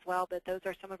research as well, but those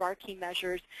are some of our key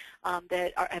measures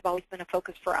that have always been a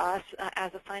focus for us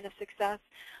as a sign of success.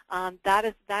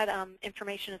 That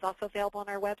information is also available on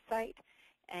our website,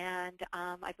 and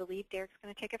I believe Derek's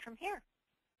going to take it from here.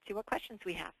 See what questions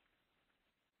we have.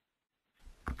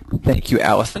 Thank you,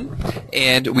 Allison.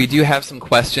 And we do have some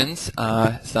questions.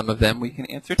 Some of them we can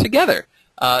answer together.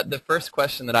 The first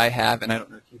question that I have, and I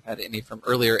don't know if you've had any from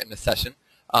earlier in the session,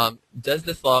 does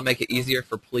this law make it easier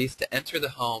for police to enter the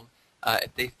home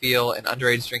if they feel an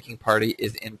underage drinking party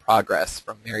is in progress?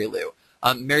 From Mary Lou.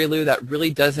 Mary Lou, that really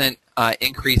doesn't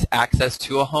increase access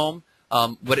to a home.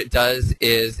 What it does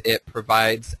is it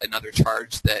provides another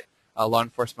charge that law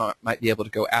enforcement might be able to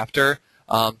go after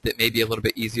that may be a little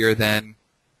bit easier than,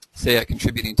 say,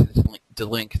 contributing to the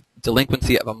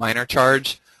delinquency of a minor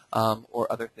charge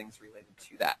or other things related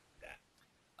to that.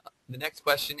 The next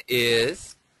question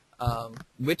is,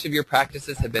 which of your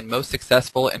practices have been most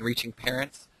successful in reaching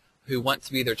parents who want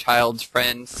to be their child's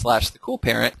friend / the cool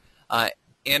parent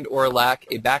and or lack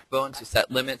a backbone to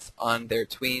set limits on their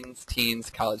tweens, teens,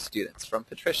 college students? From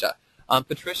Patricia.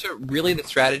 Patricia, really the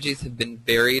strategies have been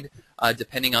varied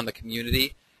depending on the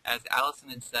community. As Allison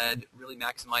had said, really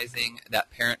maximizing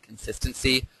that parent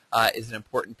consistency is an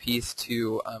important piece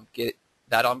to get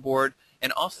that on board,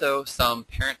 and also some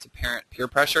parent-to-parent peer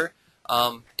pressure,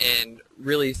 and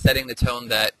really setting the tone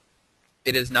that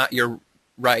it is not your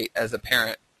right as a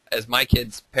parent, as my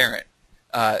kid's parent,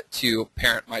 to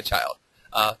parent my child.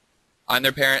 I'm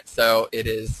their parent, so it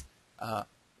is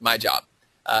my job.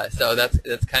 So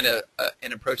that's kind of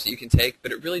an approach that you can take,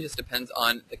 but it really just depends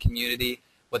on the community,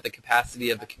 what the capacity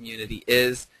of the community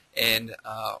is, and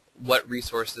what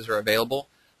resources are available.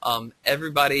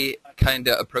 Everybody kind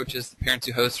of approaches the parents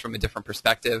who host from a different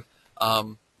perspective.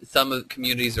 Some of the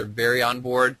communities are very on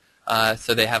board,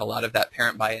 so they have a lot of that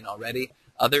parent buy-in already.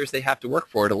 Others, they have to work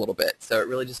for it a little bit. So it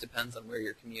really just depends on where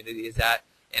your community is at.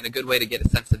 And a good way to get a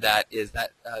sense of that is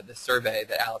that the survey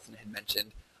that Allison had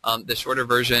mentioned. The shorter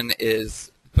version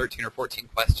is 13 or 14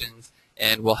 questions,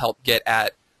 and will help get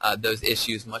at those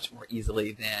issues much more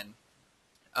easily than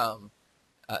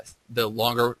the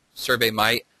longer survey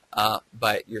might,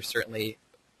 but you're certainly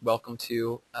welcome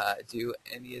to do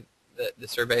any of the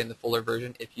survey in the fuller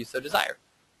version if you so desire.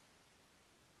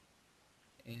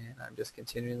 And I'm just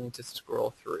continuing to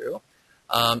scroll through.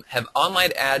 Have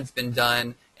online ads been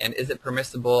done, and is it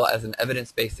permissible as an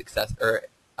evidence-based success, or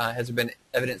has there been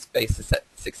evidence-based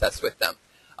success with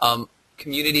them?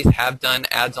 Communities have done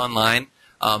ads online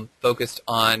focused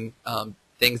on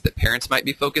things that parents might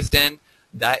be focused in.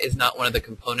 That is not one of the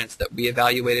components that we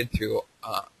evaluated through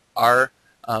our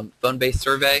phone-based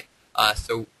survey.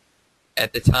 So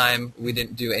at the time, we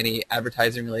didn't do any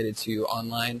advertising related to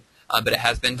online, but it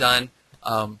has been done.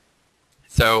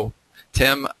 So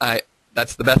Tim,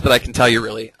 that's the best that I can tell you,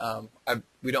 really.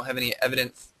 We don't have any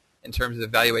evidence in terms of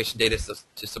evaluation data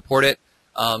to support it,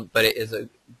 but it is a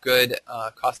good,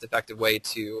 cost-effective way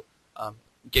to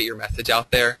get your message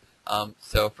out there.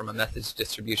 So from a message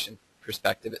distribution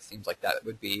perspective, it seems like that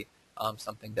would be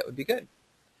something that would be good.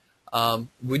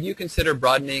 Would you consider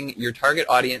broadening your target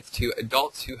audience to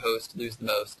adults who host Lose the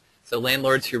Most? So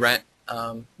landlords who rent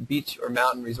beach or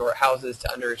mountain resort houses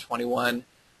to under 21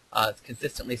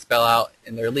 consistently spell out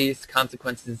in their lease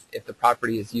consequences if the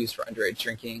property is used for underage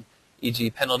drinking, e.g.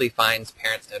 penalty, fines,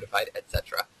 parents notified,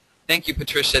 etc. Thank you,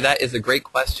 Patricia. That is a great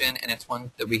question, and it's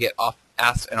one that we get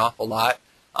asked an awful lot.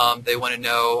 They want to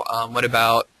know what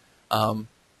about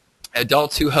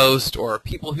adults who host or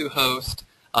people who host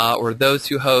or those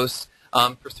who host.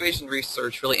 Persuasion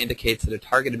research really indicates that a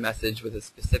targeted message with a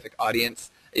specific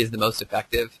audience is the most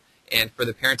effective. And for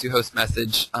the parents who host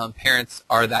message, parents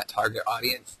are that target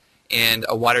audience, and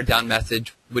a watered-down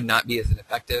message would not be as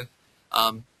effective.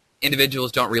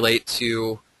 Individuals don't relate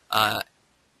to, and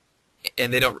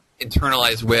they don't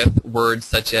internalize with words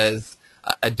such as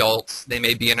adults. They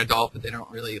may be an adult, but they don't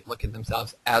really look at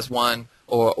themselves as one,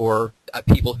 or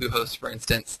people who host, for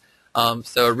instance.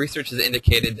 So research has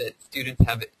indicated that students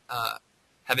have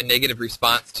a negative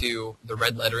response to the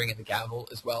red lettering and the gavel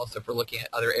as well. So if we're looking at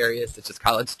other areas such as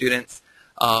college students,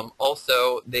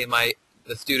 also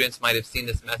the students might have seen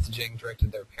this messaging directed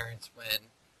to their parents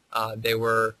when they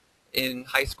were in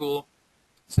high school,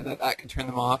 so that can turn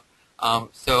them off.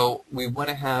 So we want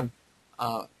to have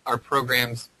our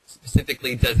programs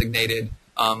specifically designated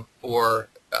for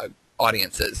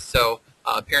audiences. So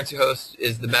Parents Who Host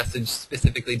is the message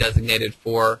specifically designated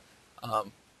for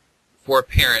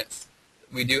parents.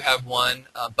 We do have one,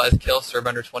 Buzzkill, Serve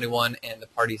Under 21, and the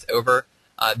Party's Over.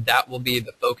 That will be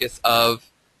the focus of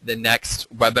the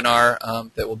next webinar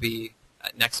that will be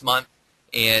next month.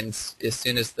 And as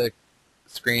soon as the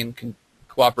screen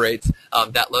cooperates,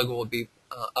 that logo will be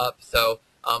up. So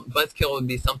Buzzkill would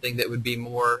be something that would be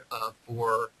more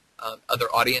for other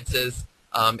audiences.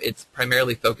 It's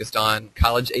primarily focused on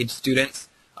college-age students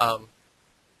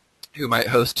who might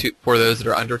host for those that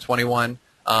are under 21.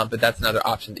 But that's another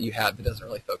option that you have that doesn't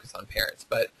really focus on parents.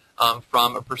 But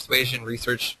from a persuasion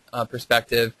research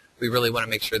perspective, we really want to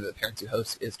make sure that the Parents Who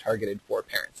Host is targeted for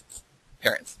parents.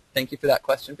 Thank you for that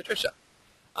question, Patricia.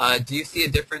 Do you see a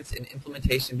difference in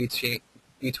implementation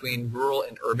between rural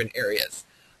and urban areas?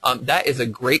 That is a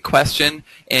great question,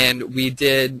 and we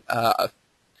did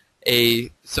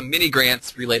some mini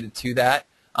grants related to that.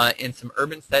 In some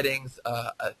urban settings,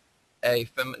 a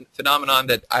phenomenon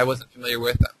that I wasn't familiar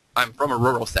with, I'm from a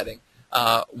rural setting,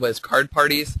 was card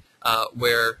parties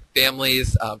where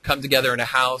families come together in a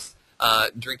house,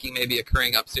 drinking maybe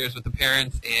occurring upstairs with the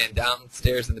parents and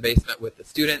downstairs in the basement with the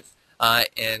students,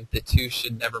 and the two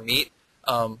should never meet.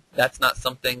 That's not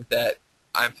something that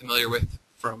I'm familiar with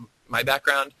from my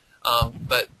background,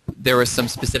 but there was some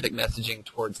specific messaging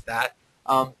towards that.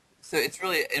 So it's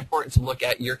really important to look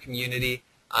at your community,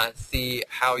 see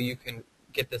how you can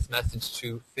get this message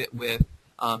to fit with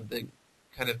the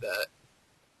kind of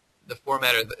the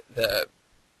format or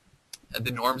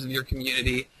the norms of your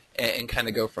community, and kind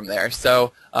of go from there.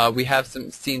 So we have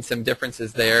seen some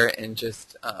differences there in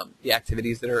just the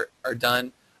activities that are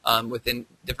done within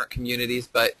different communities.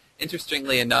 But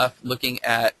interestingly enough, looking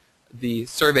at the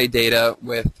survey data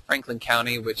with Franklin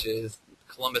County, which is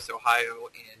Columbus, Ohio,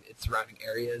 and its surrounding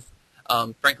areas,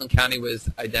 Franklin County was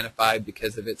identified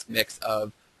because of its mix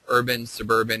of urban,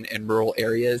 suburban, and rural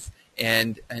areas.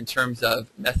 And in terms of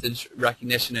message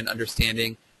recognition and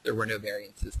understanding, there were no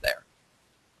variances there.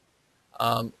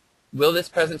 Will this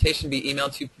presentation be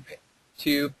emailed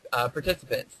to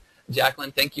participants?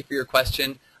 Jacqueline, thank you for your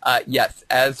question. Yes,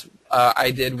 as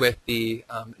I did with the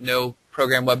No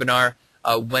Program webinar,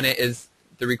 when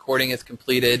the recording is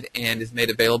completed and is made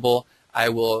available, I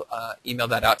will email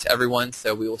that out to everyone,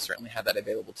 so we will certainly have that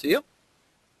available to you.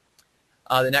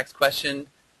 The next question,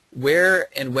 where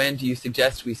and when do you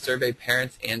suggest we survey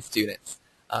parents and students?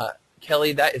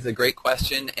 Kelly, that is a great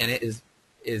question, and it is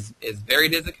as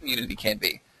varied as a community can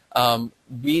be.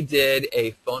 We did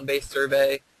a phone-based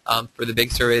survey for the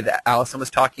big survey that Allison was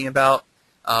talking about,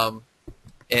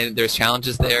 and there's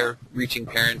challenges there, reaching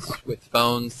parents with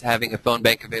phones, having a phone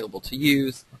bank available to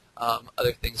use,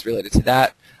 other things related to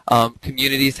that.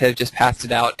 Communities have just passed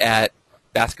it out at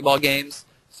basketball games,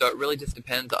 so it really just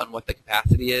depends on what the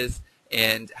capacity is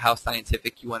and how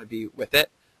scientific you want to be with it.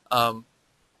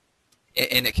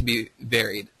 and it can be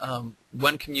varied.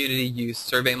 One community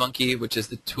used SurveyMonkey, which is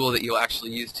the tool that you'll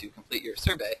actually use to complete your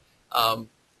survey.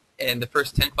 And the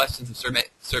first 10 questions of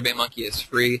SurveyMonkey is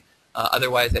free.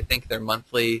 Otherwise, I think their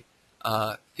monthly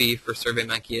fee for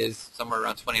SurveyMonkey is somewhere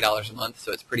around $20 a month,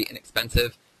 so it's pretty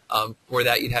inexpensive. For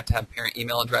that, you'd have to have parent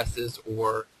email addresses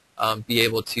or be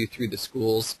able to, through the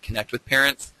schools, connect with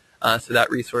parents. So that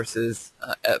resource is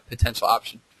a potential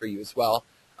option for you as well.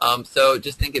 So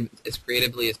just think of it as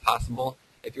creatively as possible.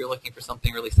 If you're looking for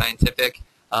something really scientific,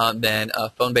 then a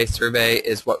phone-based survey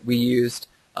is what we used.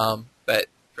 But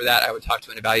for that, I would talk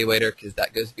to an evaluator because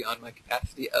that goes beyond my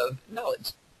capacity of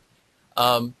knowledge.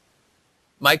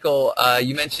 Michael,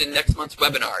 you mentioned next month's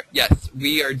webinar. Yes,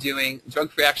 we are doing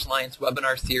Drug Free Action Alliance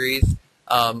webinar series.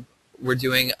 We're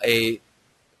doing a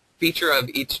feature of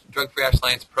each Drug Free Action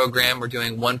Alliance program. We're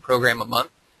doing one program a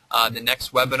month. The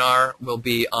next webinar will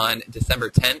be on December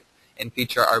 10th and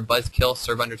feature our Buzzkill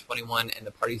Serve Under 21 and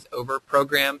the Party's Over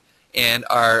program. And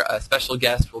our special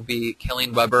guest will be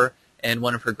Kelleen Weber and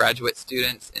one of her graduate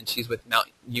students, and she's with the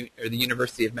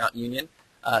University of Mount Union.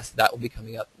 So that will be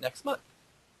coming up next month.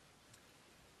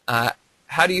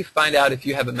 How do you find out if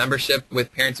you have a membership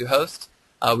with Parents Who Host?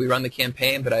 We run the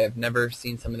campaign, but I have never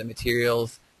seen some of the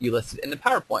materials you listed in the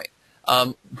PowerPoint.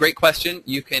 Great question.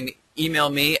 You can email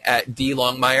me at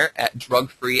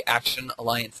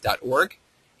dlongmire@drugfreeactionalliance.org,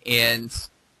 and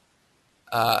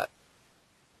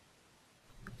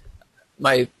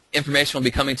my information will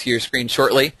be coming to your screen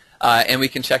shortly, and we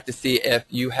can check to see if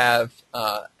you have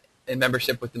a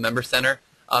membership with the Member Center.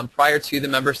 Prior to the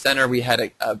Member Center, we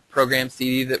had a program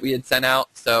CD that we had sent out.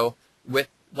 So with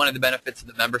one of the benefits of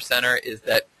the Member Center is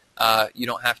that you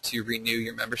don't have to renew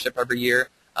your membership every year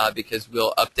because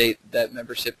we'll update that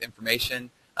membership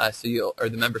information, or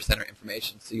the Member Center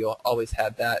information, so you'll always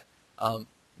have that,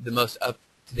 the most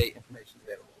up-to-date information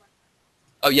available.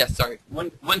 Oh, yes, sorry.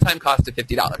 One-time cost of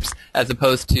 $50 as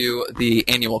opposed to the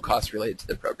annual cost related to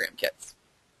the program kits.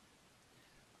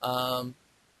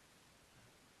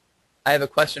 I have a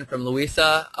question from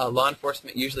Louisa. Law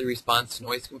enforcement usually responds to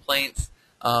noise complaints,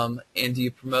 and do you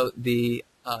promote the,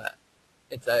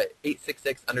 it's a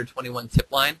 866 under 21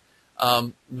 tip line.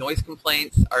 Noise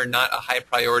complaints are not a high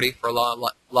priority for a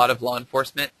lot of law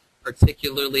enforcement,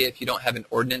 particularly if you don't have an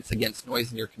ordinance against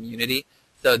noise in your community.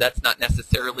 So that's not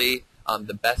necessarily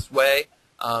the best way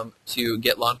to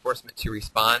get law enforcement to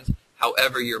respond.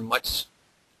 However, you're much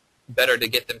better to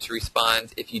get them to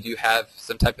respond if you do have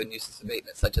some type of nuisance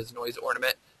abatement, such as noise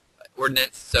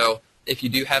ordinance. So if you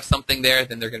do have something there,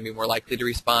 then they're going to be more likely to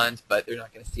respond, but they're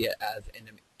not going to see it as an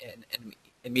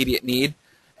immediate need.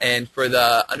 And for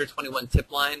the under 21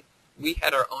 tip line, we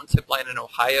had our own tip line in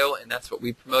Ohio, and that's what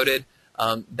we promoted.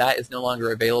 That is no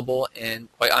longer available, and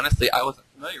quite honestly, I wasn't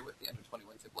familiar with the under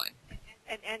 21 tip line.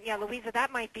 And yeah, Louisa,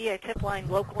 that might be a tip line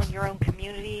local in your own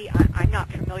community. I'm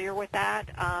not familiar with that.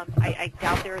 I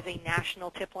doubt there is a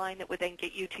national tip line that would then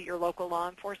get you to your local law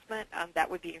enforcement.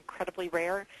 That would be incredibly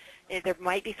rare. There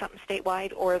might be something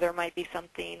statewide, or there might be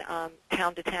something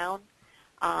town to town,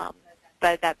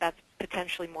 but that's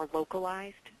potentially more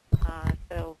localized.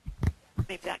 So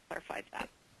maybe that clarifies that.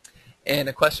 And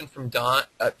a question from John.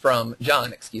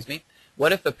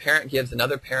 What if a parent gives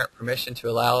another parent permission to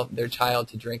allow their child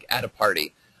to drink at a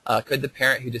party? Could the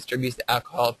parent who distributes the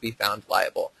alcohol be found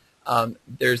liable?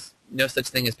 There's no such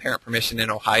thing as parent permission in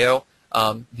Ohio.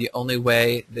 The only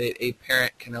way that a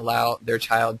parent can allow their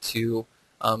child to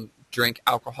drink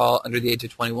alcohol under the age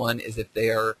of 21 is if they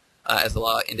are, as the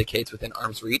law indicates, within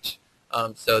arm's reach.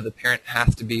 So the parent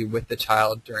has to be with the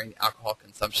child during alcohol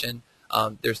consumption.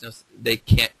 They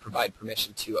can't provide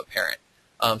permission to a parent.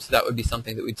 So that would be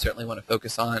something that we'd certainly want to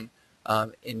focus on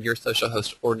in your social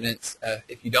host ordinance.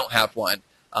 If you don't have one,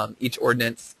 each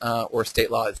ordinance or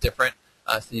state law is different,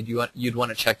 so you'd want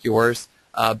to check yours.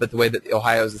 But the way that the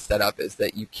Ohio's is set up is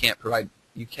that a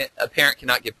parent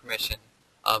cannot give permission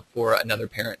for another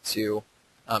parent to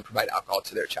provide alcohol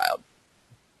to their child.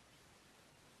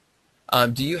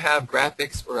 Do you have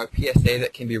graphics or a PSA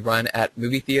that can be run at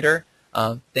movie theater?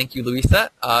 Thank you, Louisa.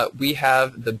 We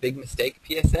have the Big Mistake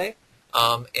PSA.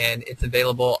 And it's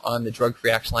available on the Drug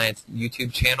Free Action Alliance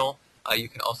YouTube channel. You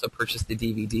can also purchase the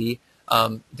DVD.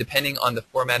 Depending on the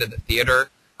format of the theater,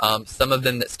 some of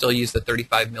them that still use the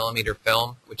 35mm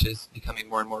film, which is becoming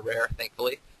more and more rare,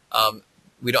 thankfully.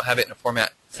 We don't have it in a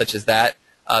format such as that,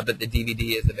 but the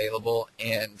DVD is available,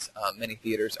 and many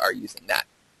theaters are using that.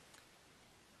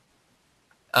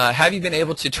 Have you been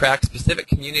able to track specific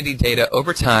community data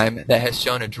over time that has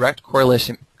shown a direct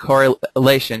correlation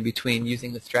between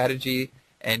using the strategy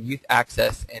and youth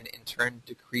access and in turn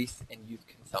decrease in youth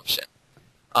consumption?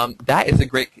 That is a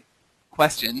great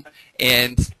question,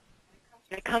 and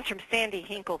it comes from Sandy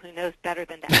Hinkle, who knows better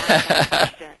than to ask that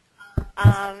question.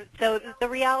 So the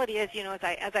reality is,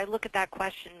 as I look at that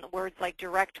question, words like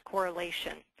direct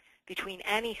correlation between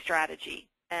any strategy,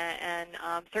 and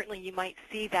certainly you might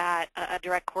see that a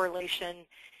direct correlation.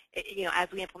 As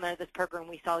we implemented this program,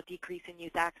 we saw a decrease in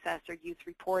youth access or youth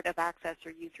report of access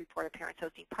or youth report of parents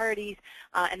hosting parties,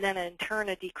 and then in turn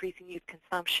a decrease in youth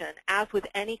consumption. As with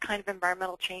any kind of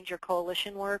environmental change or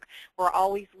coalition work, we're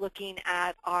always looking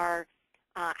at our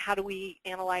how do we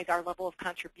analyze our level of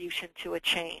contribution to a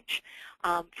change.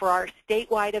 For our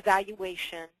statewide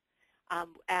evaluation,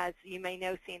 as you may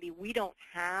know, Sandy, we don't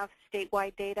have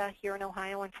statewide data here in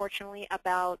Ohio, unfortunately,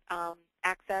 about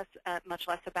access, much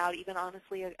less about even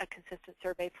honestly a consistent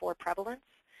survey for prevalence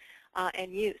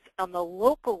and use. On the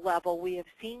local level, we have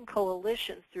seen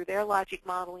coalitions through their logic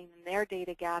modeling and their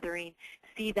data gathering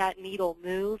see that needle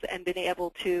move and been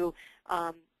able to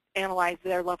analyze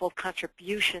their level of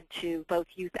contribution to both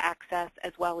youth access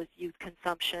as well as youth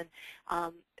consumption.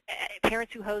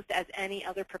 Parents Who Host, as any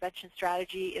other prevention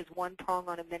strategy, is one prong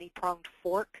on a many-pronged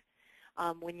fork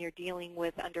when you're dealing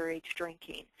with underage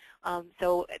drinking.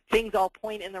 So things all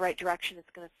point in the right direction. It's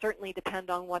going to certainly depend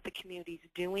on what the community's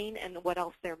doing and what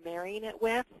else they're marrying it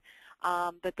with.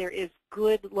 But there is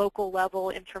good local level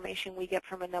information we get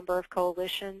from a number of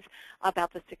coalitions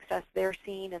about the success they're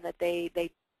seeing, and that they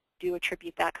do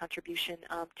attribute that contribution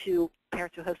to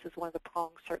Parents Who Host as one of the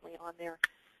prongs, certainly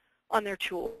on their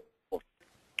tool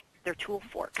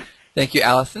fork. Thank you,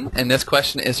 Allison. And this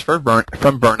question is from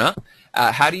Berna.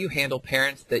 How do you handle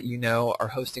parents that you know are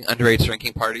hosting underage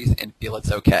drinking parties and feel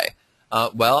it's okay?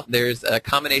 Well, there's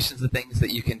combinations of things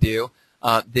that you can do.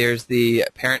 There's the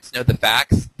Parents Know the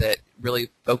Facts that really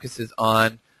focuses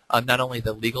on not only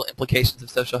the legal implications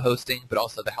of social hosting, but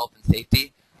also the health and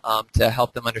safety, to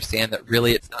help them understand that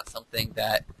really it's not something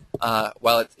that,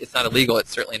 while it's not illegal,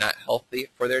 it's certainly not healthy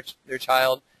for their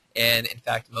child. And in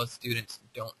fact, most students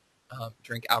don't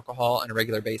drink alcohol on a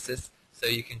regular basis, so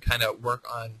you can kind of work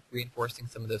on reinforcing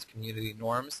some of those community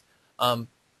norms. And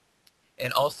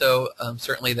also,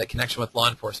 certainly the connection with law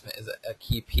enforcement is a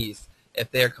key piece. If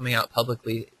they are coming out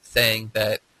publicly saying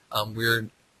that we're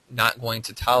not going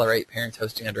to tolerate parents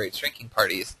hosting underage drinking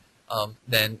parties,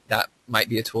 then that might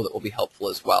be a tool that will be helpful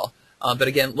as well. But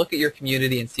again, look at your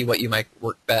community and see what you might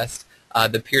work best.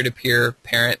 The peer-to-peer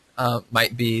parent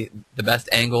might be the best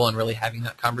angle in really having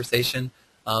that conversation,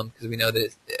 because we know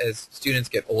that as students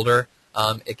get older,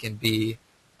 it can be,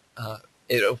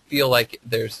 it'll feel like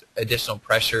there's additional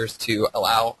pressures to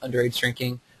allow underage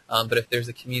drinking. But if there's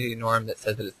a community norm that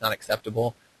says that it's not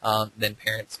acceptable, then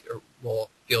parents will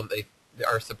feel that they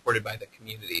are supported by the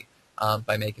community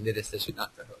by making the decision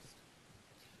not to host.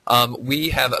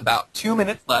 We have about 2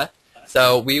 minutes left,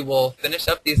 so we will finish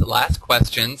up these last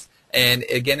questions. And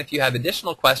again, if you have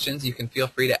additional questions, you can feel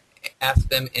free to ask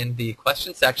them in the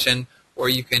question section, or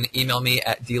you can email me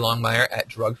at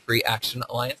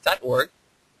dlongmire@drugfreeactionalliance.org.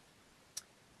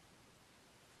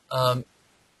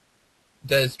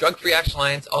 Does Drug Free Action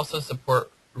Alliance also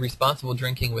support responsible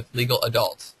drinking with legal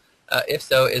adults? If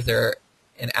so, is there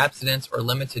an abstinence or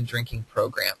limited drinking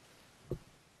program?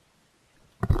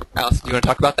 Alice, do you want to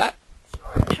talk about that?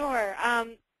 Sure.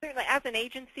 Certainly, as an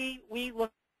agency, we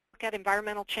look at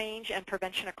environmental change and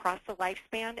prevention across the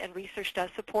lifespan, and research does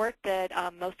support that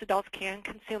most adults can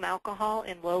consume alcohol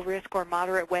in low-risk or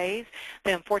moderate ways.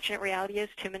 The unfortunate reality is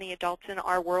too many adults in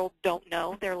our world don't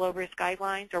know their low-risk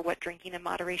guidelines or what drinking in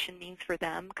moderation means for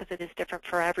them, because it is different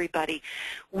for everybody.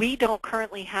 We don't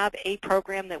currently have a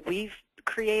program that we've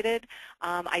created.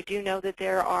 I do know that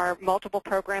there are multiple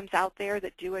programs out there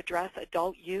that do address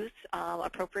adult use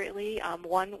appropriately.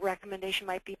 One recommendation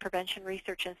might be Prevention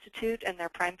Research Institute and their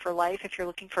Prime for Life if you're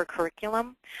looking for a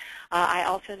curriculum. I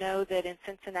also know that in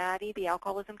Cincinnati, the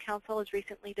Alcoholism Council has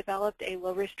recently developed a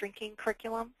low-risk drinking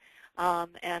curriculum.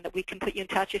 And we can put you in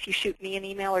touch. If you shoot me an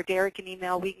email or Derek an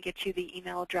email, we can get you the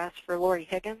email address for Lori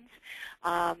Higgins.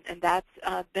 And that's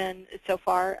been so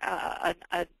far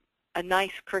a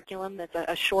nice curriculum that's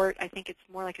a short, I think it's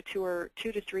more like a 2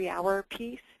 to 3 hour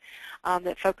piece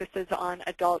that focuses on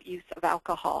adult use of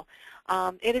alcohol.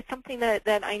 It is something that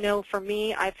I know for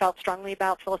me, I felt strongly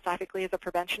about philosophically as a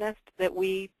preventionist, that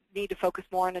we need to focus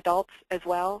more on adults as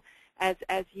well as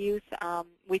youth.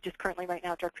 We just currently right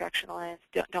now, Drug Free Action Alliance,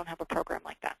 don't have a program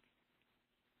like that.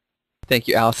 Thank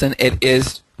you, Allison. It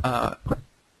is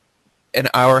an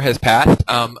hour has passed.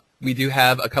 We do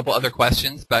have a couple other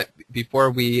questions, but before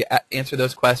we answer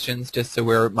those questions, just so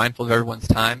we're mindful of everyone's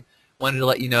time, wanted to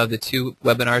let you know of the 2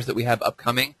 webinars that we have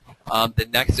upcoming. The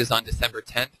next is on December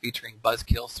 10th, featuring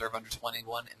Buzzkill, Serve Under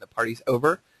 21, and the Party's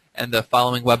Over. And the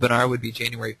following webinar would be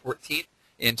January 14th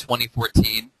in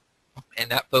 2014.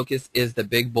 and that focus is the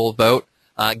Big Bull Vote,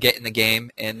 Get in the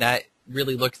Game, and that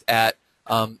really looks at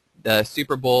the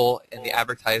Super Bowl and the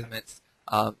advertisements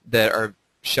that are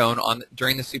shown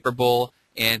during the Super Bowl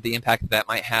and the impact that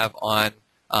might have on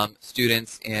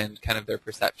students and kind of their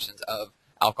perceptions of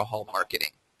alcohol marketing.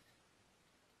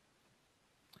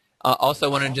 Also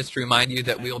want to just remind you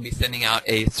that we will be sending out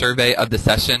a survey of the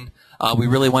session. We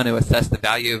really want to assess the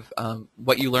value of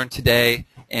what you learned today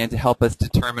and to help us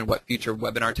determine what future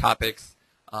webinar topics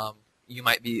you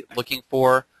might be looking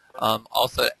for.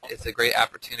 Also, it's a great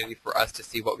opportunity for us to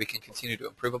see what we can continue to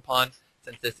improve upon.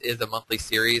 Since this is a monthly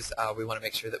series, we want to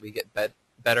make sure that we get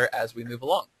better as we move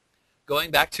along. Going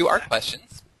back to our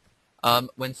questions,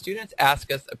 when students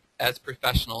ask us as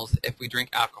professionals if we drink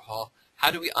alcohol, how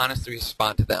do we honestly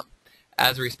respond to them?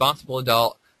 As a responsible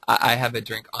adult, I have a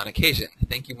drink on occasion.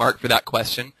 Thank you, Mark, for that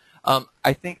question.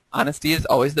 I think honesty is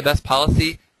always the best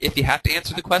policy if you have to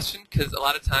answer the question, because a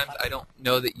lot of times I don't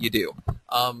know that you do.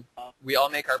 We all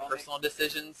make our personal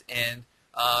decisions, and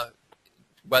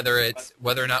whether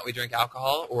or not we drink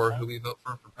alcohol or who we vote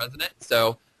for president.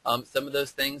 So some of those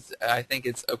things, I think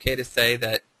it's okay to say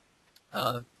that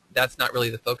that's not really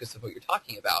the focus of what you're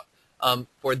talking about.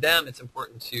 For them, it's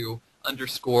important to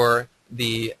underscore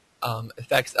the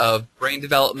effects of brain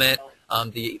development,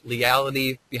 the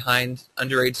legality behind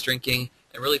underage drinking,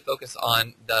 and really focus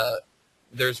on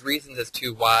there's reasons as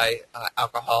to why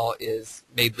alcohol is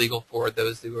made legal for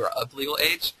those who are of legal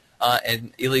age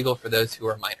and illegal for those who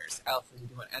are minors. Allison, do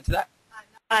you want to add to that?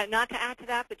 Not to add to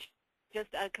that, but just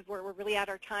because we're really at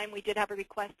our time, we did have a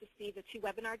request to see the 2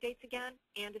 webinar dates again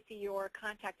and to see your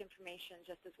contact information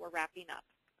just as we're wrapping up.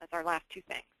 That's our last 2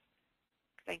 things.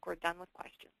 I think we're done with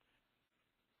questions.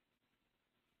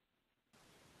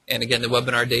 And again, the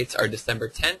webinar dates are December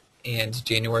 10th and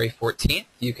January 14th.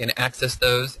 You can access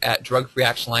those at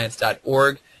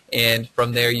drugfreeactionalliance.org, and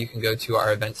from there you can go to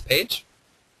our events page.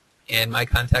 And my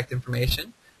contact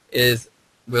information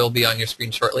will be on your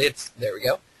screen shortly. There we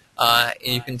go. And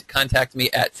you can contact me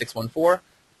at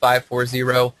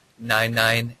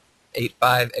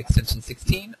 614-540-9985 extension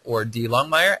 16 or D.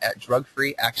 Longmire at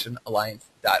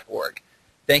drugfreeactionalliance.org.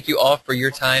 Thank you all for your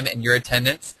time and your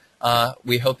attendance.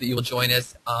 We hope that you will join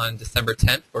us on December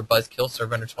 10th for Buzzkill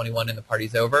Serve Under 21 and the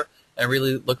Party's Over. And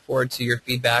really look forward to your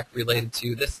feedback related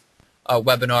to this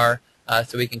webinar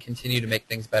so we can continue to make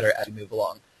things better as we move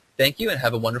along. Thank you and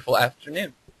have a wonderful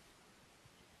afternoon.